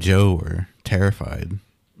 Cody and Joe were terrified.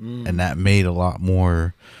 And that made a lot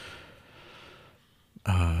more,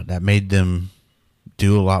 that made them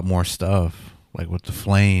do a lot more stuff, like with the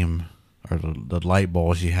flame or the light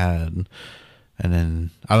balls you had. And then,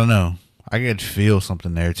 I don't know, I could feel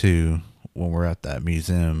something there too when we're at that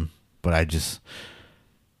museum, but I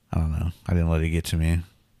don't know, I didn't let it get to me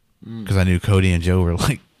because I knew Cody and Joe were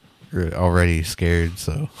already scared.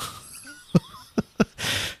 So,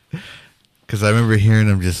 because I remember hearing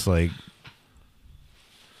them just they're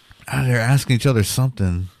asking each other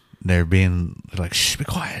something. They're like, shh, be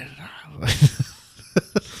quiet.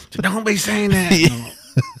 Don't be saying that.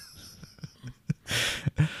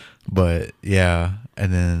 But yeah,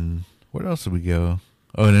 and then where else did we go?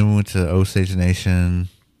 Oh, and then we went to Osage Nation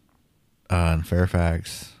in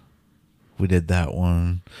Fairfax. We did that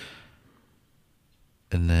one.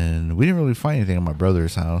 And then we didn't really find anything at my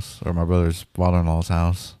brother's house or my brother's father-in-law's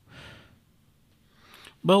house.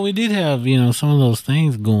 But we did have, some of those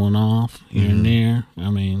things going off here and there. I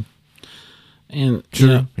mean, and,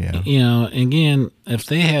 True. Again, if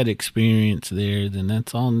they had experience there, then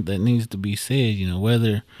that's all that needs to be said,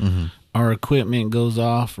 whether our equipment goes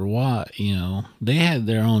off or what, they had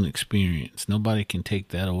their own experience. Nobody can take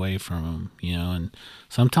that away from them, and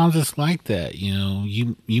sometimes it's like that,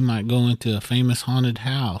 you might go into a famous haunted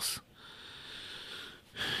house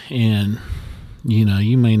and,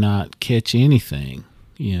 you may not catch anything,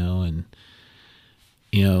 and,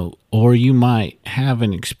 or you might have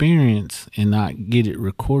an experience and not get it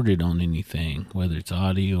recorded on anything, whether it's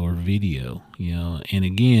audio or video, and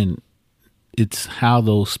again, it's how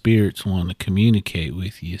those spirits want to communicate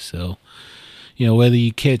with you. So, whether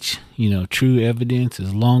you catch, true evidence,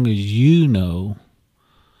 as long as you know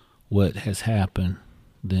what has happened,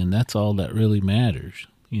 then that's all that really matters.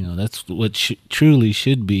 That's what truly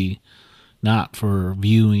should be, not for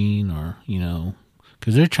viewing or,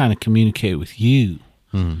 because they're trying to communicate with you.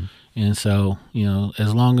 And so,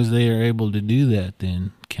 as long as they are able to do that,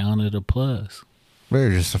 then count it a plus.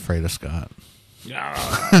 We're just afraid of Scott.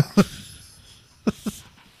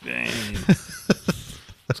 Dang.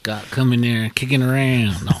 Scott coming there and kicking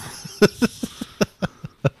around. No.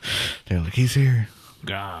 They're like, he's here.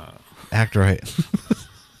 God. Act right.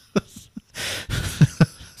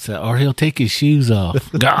 So, or he'll take his shoes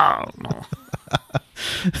off. God. No.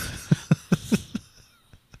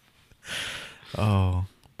 Oh,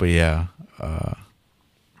 but yeah.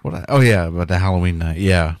 About the Halloween night.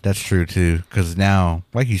 Yeah, that's true too. Because now,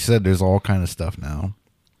 like you said, there's all kind of stuff now.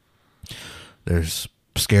 There's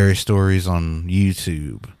scary stories on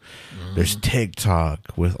YouTube. There's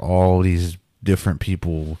TikTok with all these different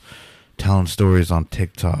people telling stories on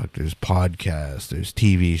TikTok. There's podcasts. There's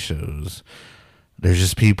TV shows. There's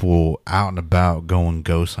just people out and about going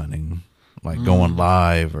ghost hunting, like going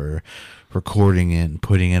live or recording it and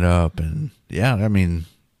putting it up. And yeah, I mean,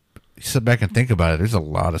 you sit back and think about it. There's a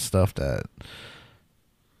lot of stuff that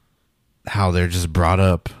how they're just brought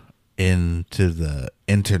up into the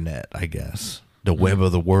internet, I guess, the web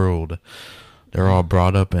of the world. They're all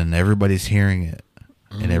brought up, and everybody's hearing it,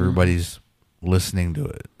 and everybody's listening to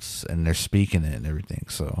it, and they're speaking it and everything.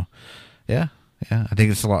 So, yeah, I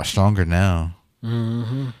think it's a lot stronger now.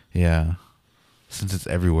 Mm-hmm. Yeah, since it's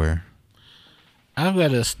everywhere. I've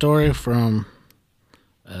got a story from.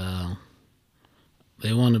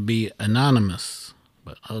 They want to be anonymous,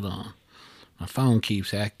 but hold on, my phone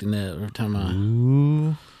keeps acting up every time I.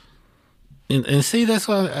 Ooh. And see, that's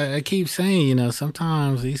why I keep saying, you know,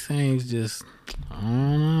 sometimes these things just, I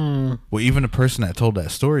don't know. Well, even the person that told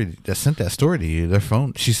that story, that sent that story to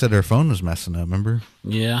you, she said her phone was messing up, remember?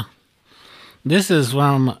 Yeah. This is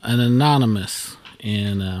from an anonymous,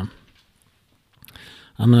 and I'm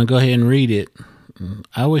going to go ahead and read it.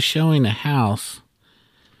 I was showing a house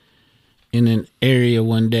in an area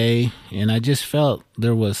one day, and I just felt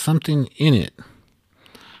there was something in it.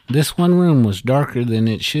 This one room was darker than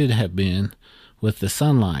it should have been with the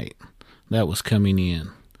sunlight that was coming in.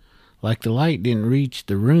 Like the light didn't reach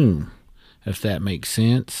the room, if that makes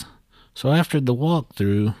sense. So after the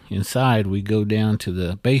walkthrough inside, we go down to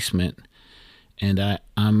the basement, and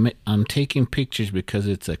I'm taking pictures because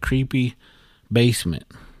it's a creepy basement.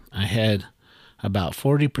 I had about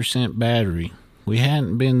 40% battery. We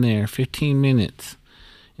hadn't been there 15 minutes,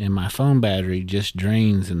 and my phone battery just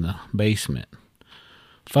drains in the basement.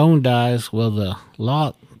 Phone dies, well, the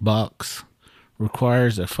lock box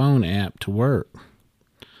requires a phone app to work.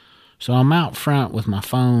 So I'm out front with my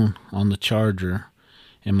phone on the charger,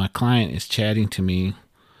 and my client is chatting to me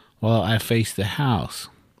while I face the house.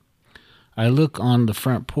 I look on the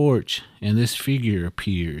front porch, and this figure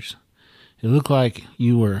appears. It looked like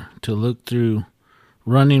you were to look through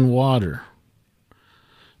running water.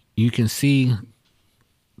 You can see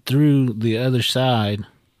through the other side,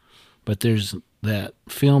 but there's that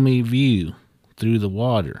filmy view through the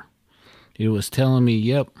water. It was telling me,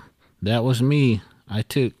 yep, that was me. It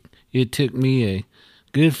took me a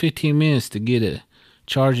good 15 minutes to get a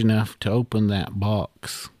charge enough to open that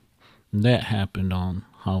box. That happened on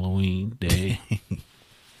Halloween Day.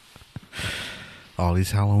 All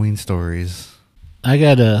these Halloween stories. I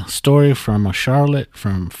got a story from a Charlotte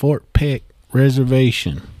from Fort Peck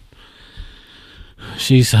Reservation.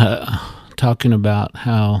 She's talking about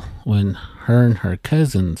how when her and her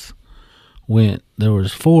cousins went, there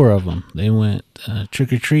was 4 of them. They went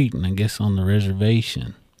trick-or-treating, I guess, on the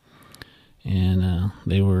reservation. And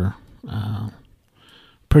they were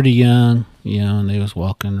pretty young, you know, and they was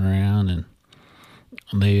walking around, and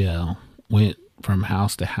they went from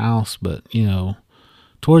house to house. But, you know,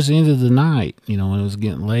 towards the end of the night, you know, when it was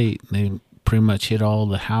getting late, they pretty much hit all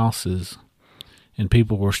the houses, and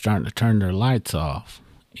people were starting to turn their lights off.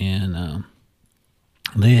 And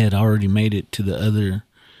they had already made it to the other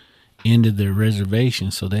end of their reservation,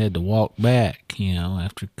 so they had to walk back, you know,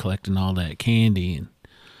 after collecting all that candy. And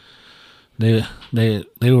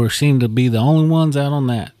they were seemed to be the only ones out on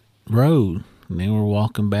that road. And they were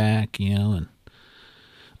walking back, you know, and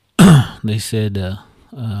they said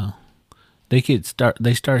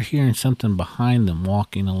they start hearing something behind them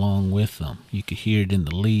walking along with them. You could hear it in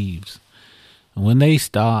the leaves. And when they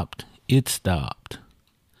stopped, it stopped.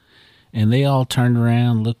 And they all turned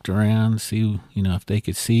around, looked around to see, you know, if they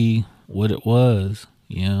could see what it was,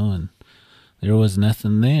 you know, and there was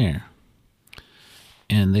nothing there.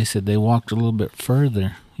 And they said they walked a little bit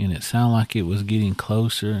further, and it sounded like it was getting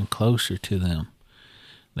closer and closer to them.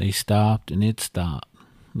 They stopped, and it stopped.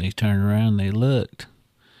 They turned around, and they looked,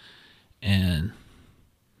 and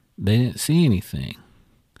they didn't see anything.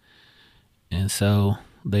 And so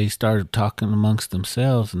they started talking amongst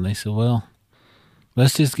themselves, and they said, well,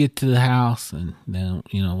 let's just get to the house, and then,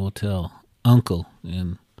 you know, we'll tell Uncle,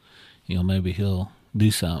 and, you know, maybe he'll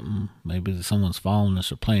do something. Maybe someone's following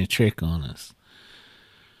us or playing a trick on us.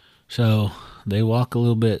 So they walk a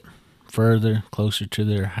little bit further, closer to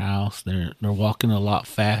their house. They're walking a lot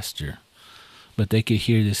faster, but they could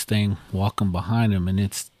hear this thing walking behind them, and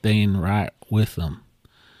it's staying right with them.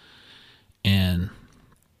 And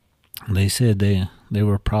they said they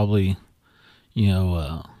were probably, you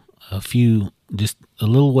know, a few, just a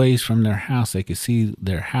little ways from their house. They could see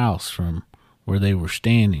their house from where they were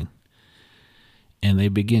standing. And they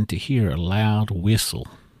began to hear a loud whistle.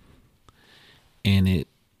 And it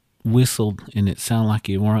whistled, and it sounded like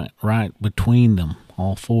it went right between them,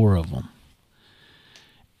 all 4 of them.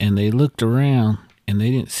 And they looked around, and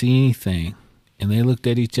they didn't see anything. And they looked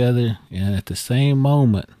at each other, and at the same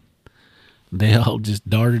moment, they all just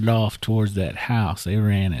darted off towards that house. They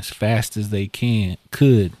ran as fast as they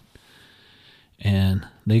could. And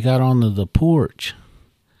they got onto the porch,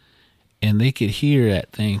 and they could hear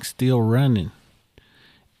that thing still running.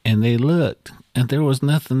 And they looked, and there was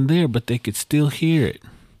nothing there, but they could still hear it.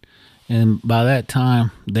 And by that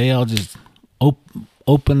time, they all just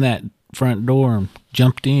opened that front door and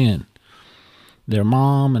jumped in. Their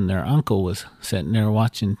mom and their uncle was sitting there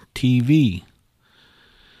watching TV.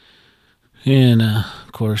 And,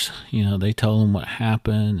 of course, they told them what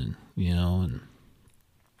happened, and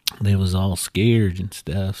they was all scared and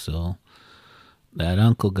stuff. So that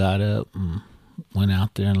uncle got up and went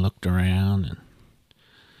out there and looked around, and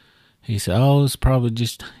he said, "Oh, it's probably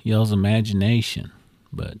just y'all's imagination.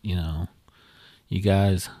 But, you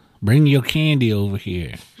guys bring your candy over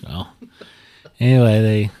here." So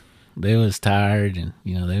anyway, they was tired, and,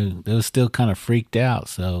 they was still kind of freaked out.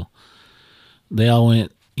 So they all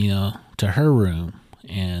went, to her room,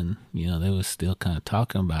 and, they was still kind of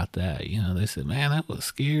talking about that. They said, "Man, that was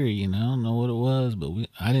scary. I don't know what it was, but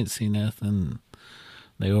I didn't see nothing."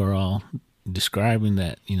 They were all describing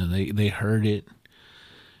that, they heard it,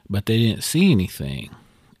 but they didn't see anything.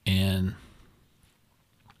 And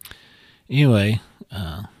anyway,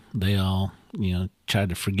 they all, tried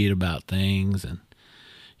to forget about things, and,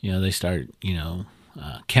 they started,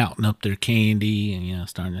 counting up their candy, and,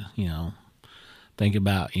 starting to, think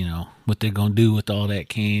about, what they're going to do with all that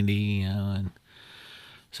candy, and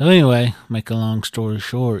so anyway, make a long story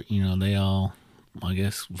short, they all, I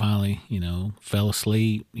guess, finally, fell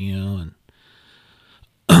asleep, and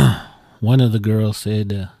one of the girls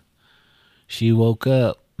said she woke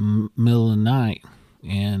up middle of the night,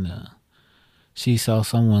 and she saw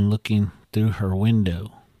someone looking through her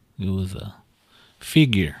window. It was a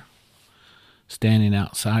figure standing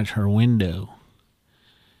outside her window,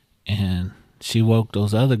 and she woke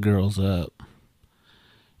those other girls up,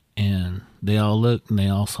 and they all looked, and they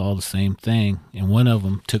all saw the same thing, and one of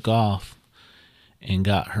them took off and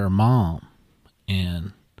got her mom,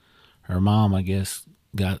 and her mom, I guess,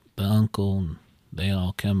 got the uncle, and they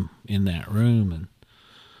all come in that room. And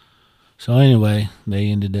so anyway, they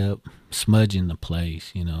ended up smudging the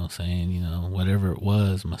place, saying, whatever it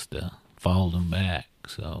was must have followed them back.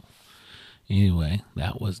 So anyway,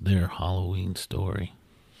 that was their Halloween story.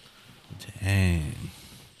 Dang.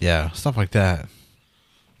 Yeah, stuff like that.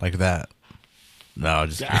 Like that. No,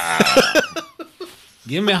 just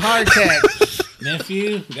give me a heart attack,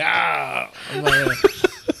 nephew.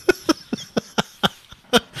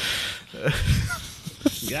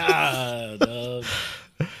 God, dog.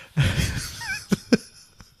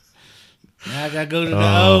 Now I gotta go to the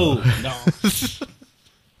O. No.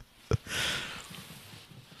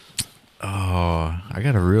 Oh, I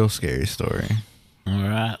got a real scary story. All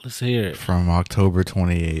right, let's hear it. From October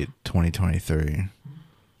 28, 2023.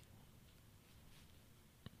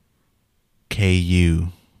 KU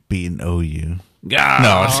beating OU. God.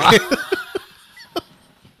 No, I'm just kidding.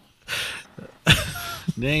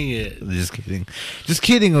 Dang it. Just kidding. Just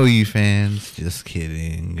kidding, OU fans. Just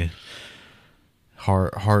kidding.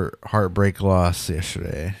 Heartbreak loss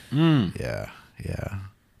yesterday. Yeah.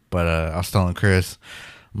 But I was telling Chris,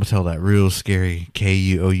 I'm going to tell that real scary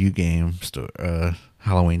KU-OU game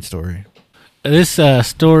Halloween story. This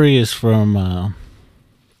story is from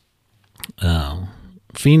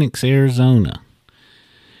Phoenix, Arizona.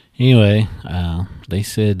 Anyway, they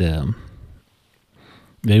said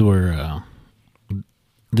they were...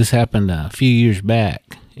 this happened a few years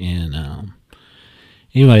back, and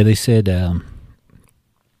anyway, they said,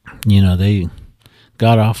 they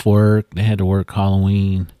got off work. They had to work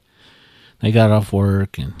Halloween. They got off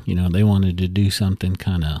work, and, they wanted to do something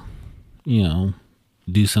kind of,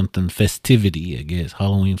 do something festivity, I guess,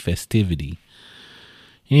 Halloween festivity.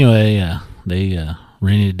 Anyway, they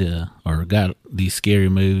rented or got these scary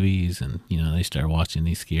movies, and, they started watching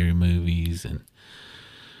these scary movies, and,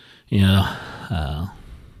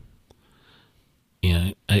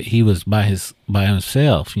 he was by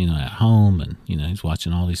himself, at home, and, he's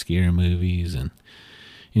watching all these scary movies, and,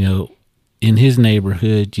 in his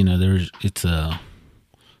neighborhood, it's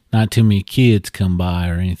not too many kids come by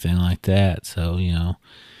or anything like that. So, it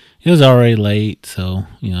was already late. So,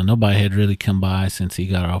 nobody had really come by since he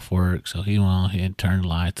got off work. So he went ahead, turned the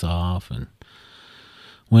lights off, and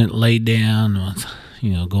went laid down, was,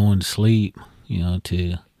 going to sleep,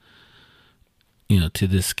 to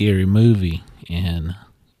this scary movie. And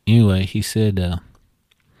anyway, he said,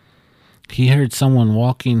 he heard someone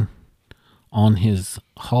walking on his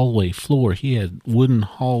hallway floor. He had wooden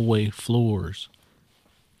hallway floors,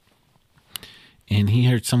 and he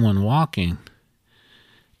heard someone walking,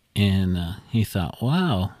 and he thought,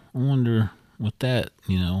 wow, I wonder what that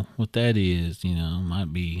is,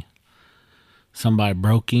 might be somebody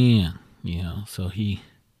broke in, so he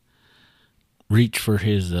reached for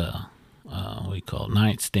his, what you call it,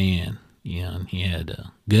 nightstand, and he had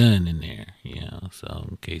a gun in there, so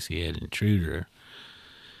in case he had an intruder.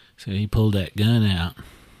 So he pulled that gun out,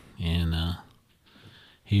 and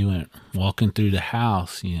he went walking through the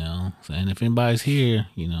house, saying, if anybody's here,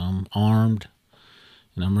 I'm armed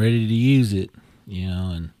and I'm ready to use it,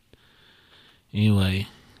 and anyway,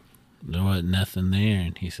 there wasn't nothing there.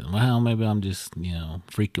 And he said, well, maybe I'm just,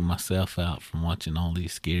 freaking myself out from watching all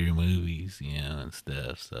these scary movies, and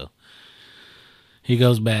stuff. So he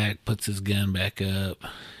goes back, puts his gun back up,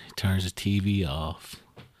 he turns the TV off,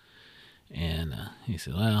 and he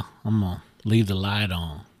said, well, I'm going to leave the light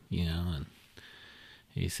on, and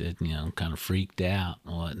he said, I'm kind of freaked out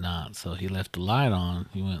and whatnot. So he left the light on,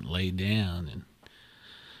 he went and laid down, and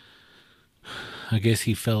I guess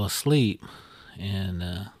he fell asleep,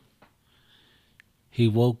 and he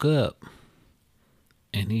woke up,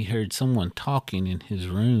 and he heard someone talking in his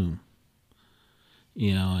room,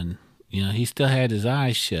 and he still had his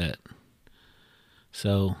eyes shut.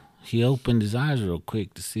 So he opened his eyes real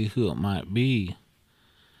quick to see who it might be,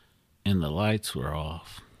 and the lights were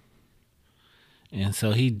off. And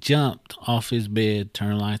so he jumped off his bed,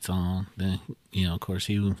 turned lights on. Then, of course,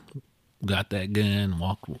 he got that gun,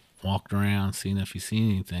 walked around, seeing if he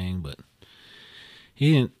seen anything, but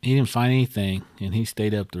he didn't find anything, and he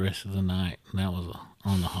stayed up the rest of the night. And that was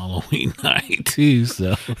on the Halloween night too.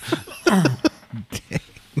 So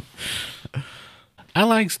I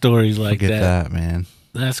like stories like that, man.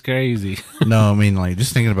 That's crazy. No, I mean, like,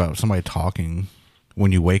 just thinking about somebody talking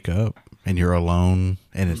when you wake up and you're alone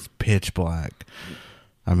and it's pitch black.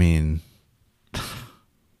 I mean, I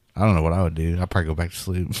don't know what I would do. I'd probably go back to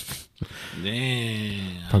sleep.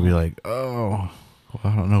 Damn. Probably like, oh, well,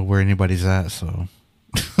 I don't know where anybody's at, so.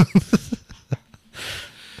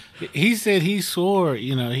 He said he swore,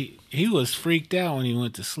 he was freaked out when he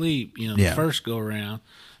went to sleep, the first go around.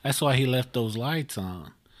 That's why he left those lights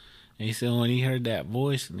on. And he said when he heard that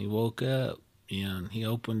voice and he woke up, and he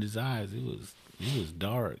opened his eyes, it was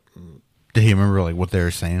dark. Did he remember like what they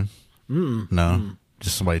were saying? No.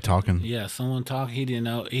 Just somebody talking? Yeah, someone talking. He didn't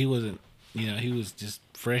know. He wasn't, he was just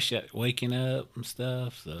fresh at waking up and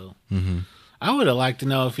stuff. So I would have liked to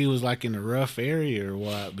know if he was like in a rough area or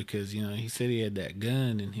what, because, he said he had that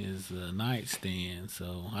gun in his nightstand.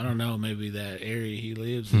 So I don't know. Maybe that area he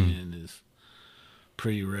lives in is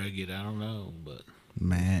pretty rugged. I don't know, but.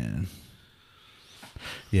 Man.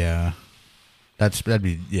 Yeah. That'd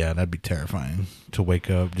be terrifying to wake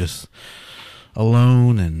up just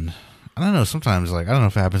alone. And I don't know, sometimes, like, I don't know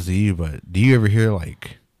if it happens to you, but do you ever hear,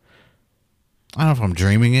 like, I don't know if I'm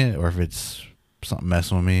dreaming it or if it's something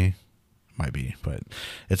messing with me. Might be, but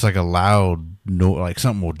it's like a loud like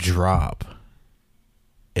something will drop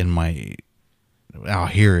in I'll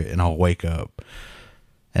hear it and I'll wake up,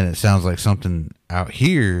 and it sounds like something out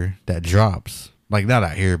here that drops, like not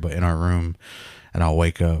out here but in our room, and I'll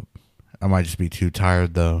wake up. I might just be too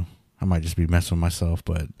tired though. I might just be messing with myself,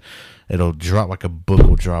 but it'll drop, like a book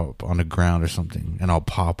will drop on the ground or something, and I'll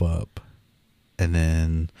pop up, and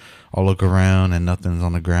then I'll look around and nothing's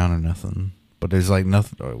on the ground or nothing. But there's like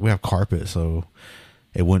nothing. We have carpet, so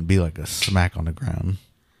it wouldn't be like a smack on the ground.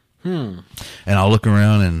 And I'll look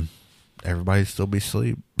around and everybody still be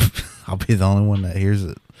asleep. I'll be the only one that hears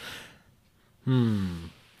it. I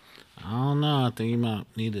don't know. I think you might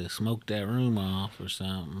need to smoke that room off or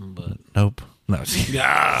something. But nope. No.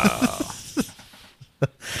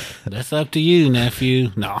 That's up to you,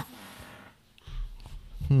 nephew. No.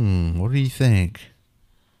 What do you think?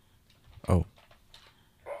 Oh.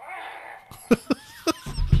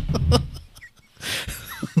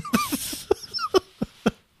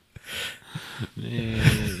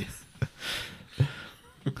 Hey.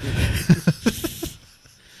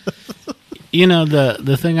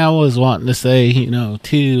 The thing I was wanting to say,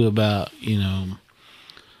 too, about,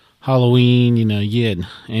 Halloween, you had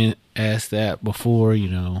asked that before,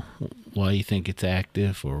 why you think it's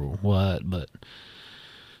active or what, but,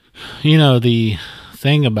 the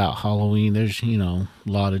thing about Halloween, there's, a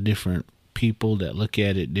lot of different people that look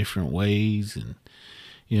at it different ways, and,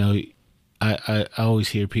 I always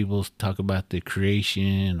hear people talk about the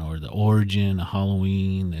creation or the origin of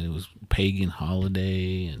Halloween, that it was a pagan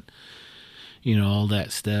holiday, and, all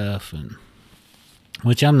that stuff, and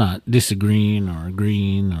which I'm not disagreeing or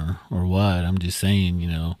agreeing or what. I'm just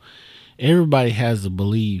saying, everybody has a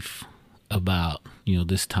belief about,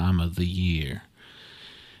 this time of the year.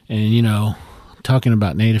 And, talking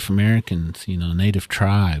about Native Americans, Native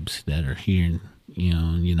tribes that are here in,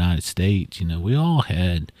 in the United States, we all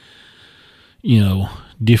had,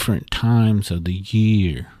 different times of the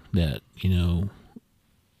year that,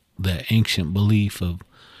 that ancient belief of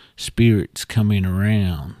spirits coming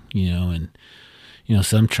around, and,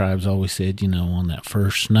 some tribes always said, on that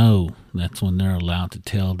first snow, that's when they're allowed to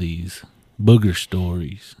tell these booger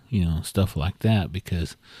stories, stuff like that,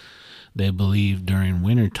 because they believe during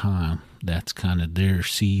wintertime that's kind of their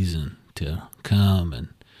season to come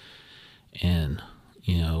and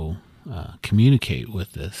communicate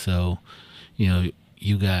with us. So,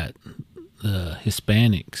 you got the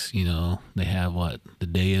Hispanics, they have the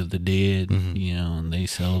Day of the Dead, and they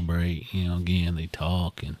celebrate, again, they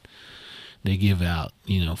talk and they give out,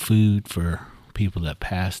 food for people that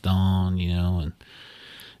passed on,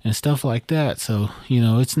 and stuff like that. So,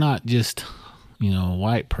 it's not just, a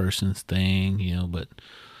white person's thing, but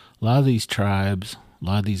a lot of these tribes, a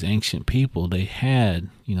lot of these ancient people, they had,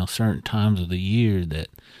 certain times of the year that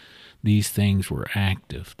these things were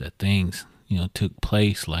active, that things, took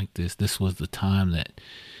place like this. This was the time that,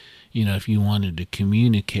 if you wanted to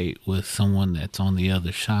communicate with someone that's on the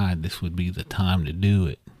other side, this would be the time to do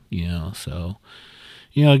it, So,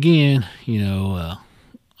 again,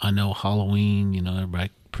 I know Halloween, everybody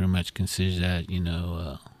pretty much considers that,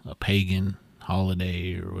 a pagan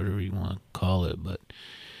holiday or whatever you want to call it. But,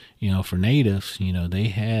 for natives, they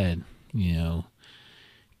had,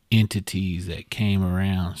 entities that came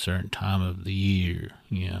around a certain time of the year,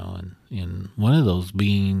 and one of those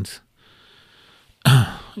beings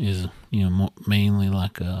is, mainly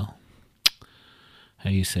like a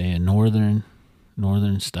northern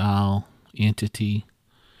style entity.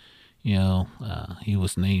 He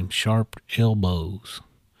was named Sharp Elbows.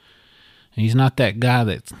 And he's not that guy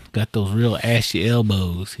that's got those real ashy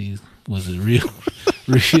elbows. He was a real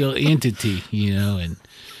entity, and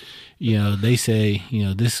they say,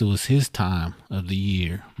 this was his time of the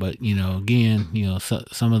year. But, again,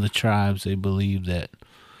 some of the tribes, they believe that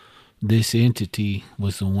this entity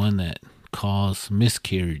was the one that caused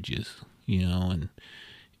miscarriages, and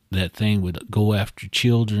that thing would go after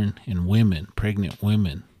children and women, pregnant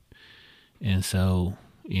women. And so,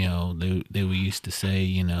 they used to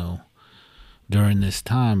say, during this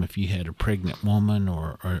time, if you had a pregnant woman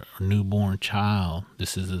or a newborn child,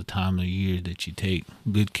 this is the time of year that you take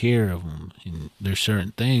good care of them. And there's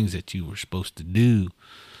certain things that you were supposed to do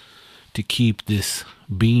to keep this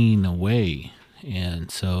being away. And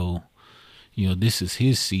so, this is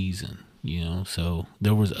his season, So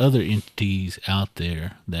there was other entities out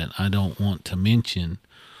there that I don't want to mention.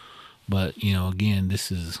 But, again,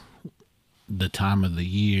 this is the time of the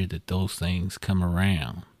year that those things come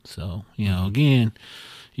around. So, again,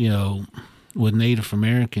 with Native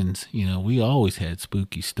Americans, we always had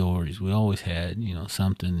spooky stories. We always had,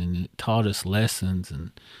 something, and it taught us lessons and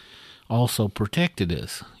also protected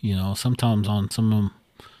us. Sometimes on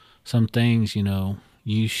some things,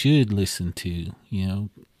 you should listen to,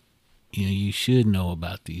 you should know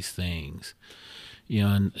about these things.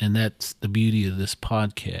 And that's the beauty of this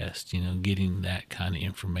podcast, getting that kind of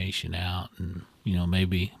information out and,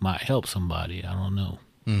 maybe might help somebody. I don't know.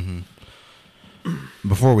 Mm-hmm.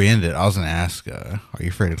 Before we end it, I was going to ask, are you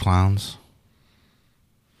afraid of clowns?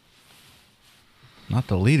 Not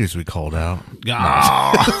the leaders we called out.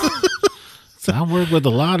 Oh. So I work with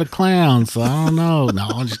a lot of clowns, so I don't know. No,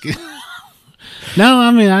 I'm just kidding. No,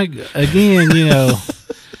 I mean,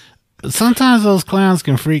 sometimes those clowns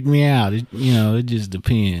can freak me out. It just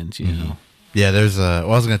depends, Yeah, there's I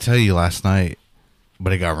was going to tell you last night,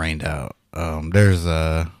 but it got rained out. There's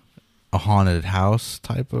a haunted house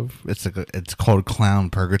type of, it's called Clown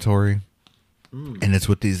Purgatory. And it's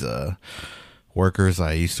with these workers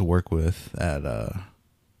I used to work with at a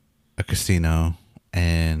casino,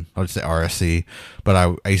 and I would say RSC, but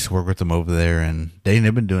I used to work with them over there, and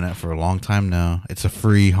they've been doing that for a long time now. It's a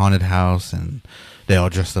free haunted house, and they all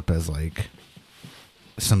dressed up as like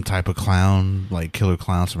some type of clown, like killer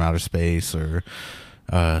clowns from outer space, or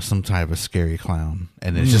some type of scary clown.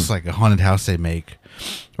 And it's just like a haunted house they made,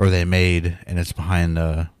 and it's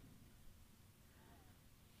behind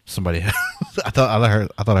somebody. I thought I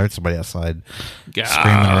heard somebody outside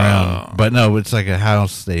screaming around, but no, it's like a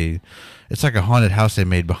house. It's like a haunted house they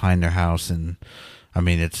made behind their house, and I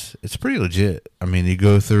mean it's pretty legit. I mean, you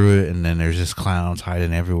go through it, and then there's just clowns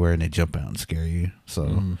hiding everywhere, and they jump out and scare you.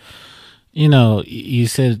 So, you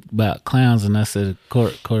said about clowns, and I said,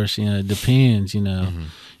 of course, it depends.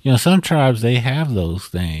 Some tribes, they have those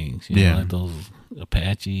things. Like those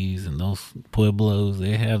Apaches and those Pueblos,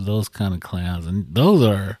 they have those kind of clowns, and those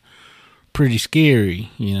are pretty scary.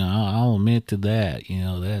 I'll admit to that.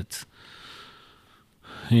 That's,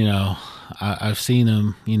 I've seen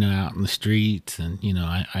them, out in the streets, and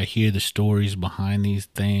I hear the stories behind these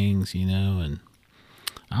things, and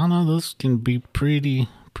I don't know, those can be pretty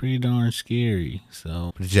darn scary.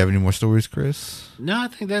 So, did you have any more stories, Chris? No, I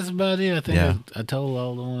think that's about it. I think I told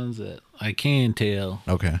all the ones that I can tell.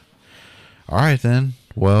 Okay. All right, then.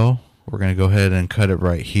 Well, we're going to go ahead and cut it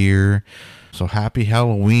right here. So happy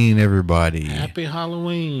Halloween, everybody. Happy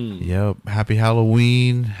Halloween. Yep. Happy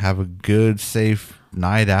Halloween. Have a good, safe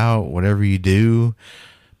night out, whatever you do.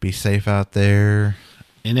 Be safe out there.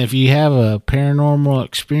 And if you have a paranormal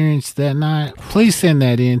experience that night, please send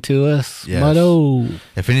that in to us. Yes. But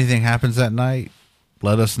if anything happens that night,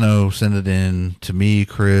 let us know. Send it in to me,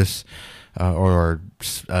 Chris, or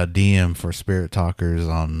DM for Spirit Talkers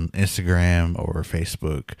on Instagram or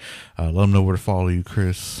Facebook. Let them know where to follow you,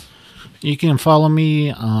 Chris. you can follow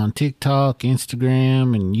me on TikTok,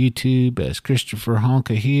 Instagram, and YouTube as Christopher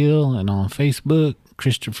Honka Hill, and on Facebook,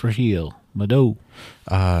 Christopher Hill. Mado.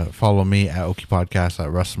 Follow me at Okie Podcast at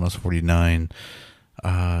Russmus49.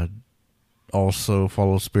 Also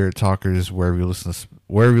follow Spirit Talkers wherever you listen to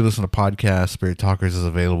podcasts. Spirit Talkers is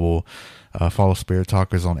available. Follow Spirit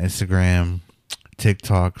Talkers on Instagram,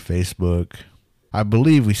 TikTok, Facebook. I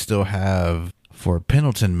believe we still have for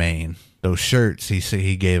Pendleton, Maine, those shirts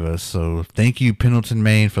he gave us. So thank you, Pendleton,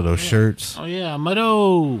 Maine, for those shirts. Oh yeah,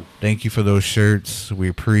 Mado. Thank you for those shirts. We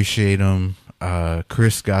appreciate them.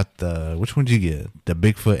 Chris got which one did you get? The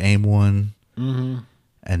Bigfoot AIM one,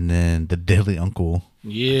 and then the Deadly Uncle.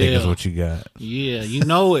 Yeah, I think is what you got. Yeah, you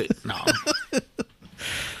know it. No.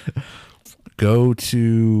 Go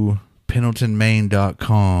to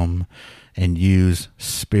PendletonMaine.com and use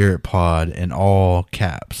Spirit Pod in all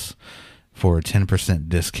caps for a 10%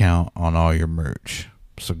 discount on all your merch.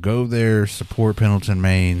 So go there, support Pendleton,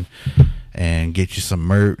 Maine, and get you some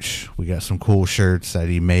merch. We got some cool shirts that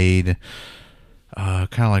he made, kind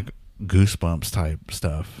of like Goosebumps type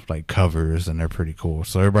stuff, like covers, and they're pretty cool.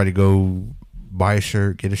 So everybody go buy a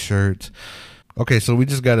shirt, get a shirt. Okay, so we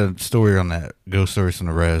just got a story on that. Ghost Stories from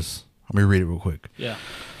the Res. Let me read it real quick. Yeah.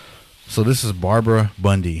 So this is Barbara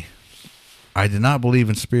Bundy. I did not believe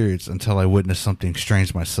in spirits until I witnessed something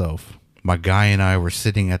strange myself. My guy and I were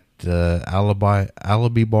sitting at the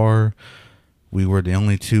Alibi bar. We were the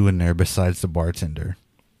only two in there besides the bartender.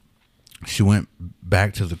 She went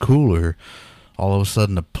back to the cooler. All of a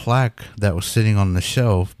sudden, the plaque that was sitting on the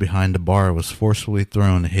shelf behind the bar was forcefully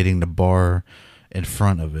thrown, hitting the bar in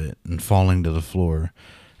front of it and falling to the floor.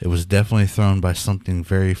 It was definitely thrown by something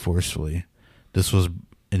very forcefully. This was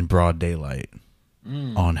in broad daylight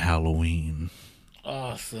on Halloween.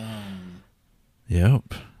 Awesome.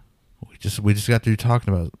 Yep. We just got through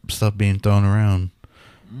talking about stuff being thrown around,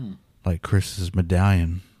 like Chris's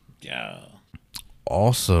medallion. Yeah.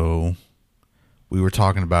 Also, we were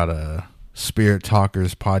talking about Spirit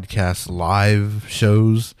Talkers podcast live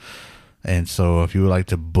shows, and so if you would like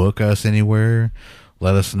to book us anywhere,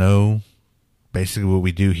 let us know. Basically what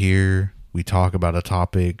we do here, we talk about a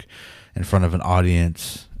topic in front of an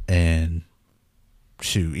audience, and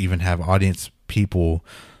even have audience people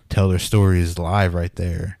tell their stories live right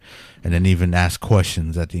there, and then even ask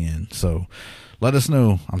questions at the end. So let us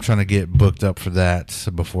know. I'm trying to get booked up for that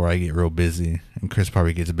before I get real busy, and Chris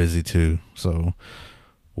probably gets busy too. So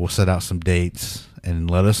we'll set out some dates and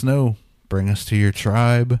let us know. Bring us to your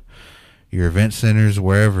tribe, your event centers,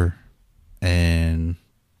 wherever. And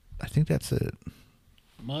I think that's it.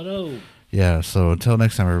 Motto. Yeah, so until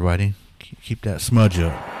next time, everybody, keep that smudge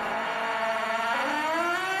up.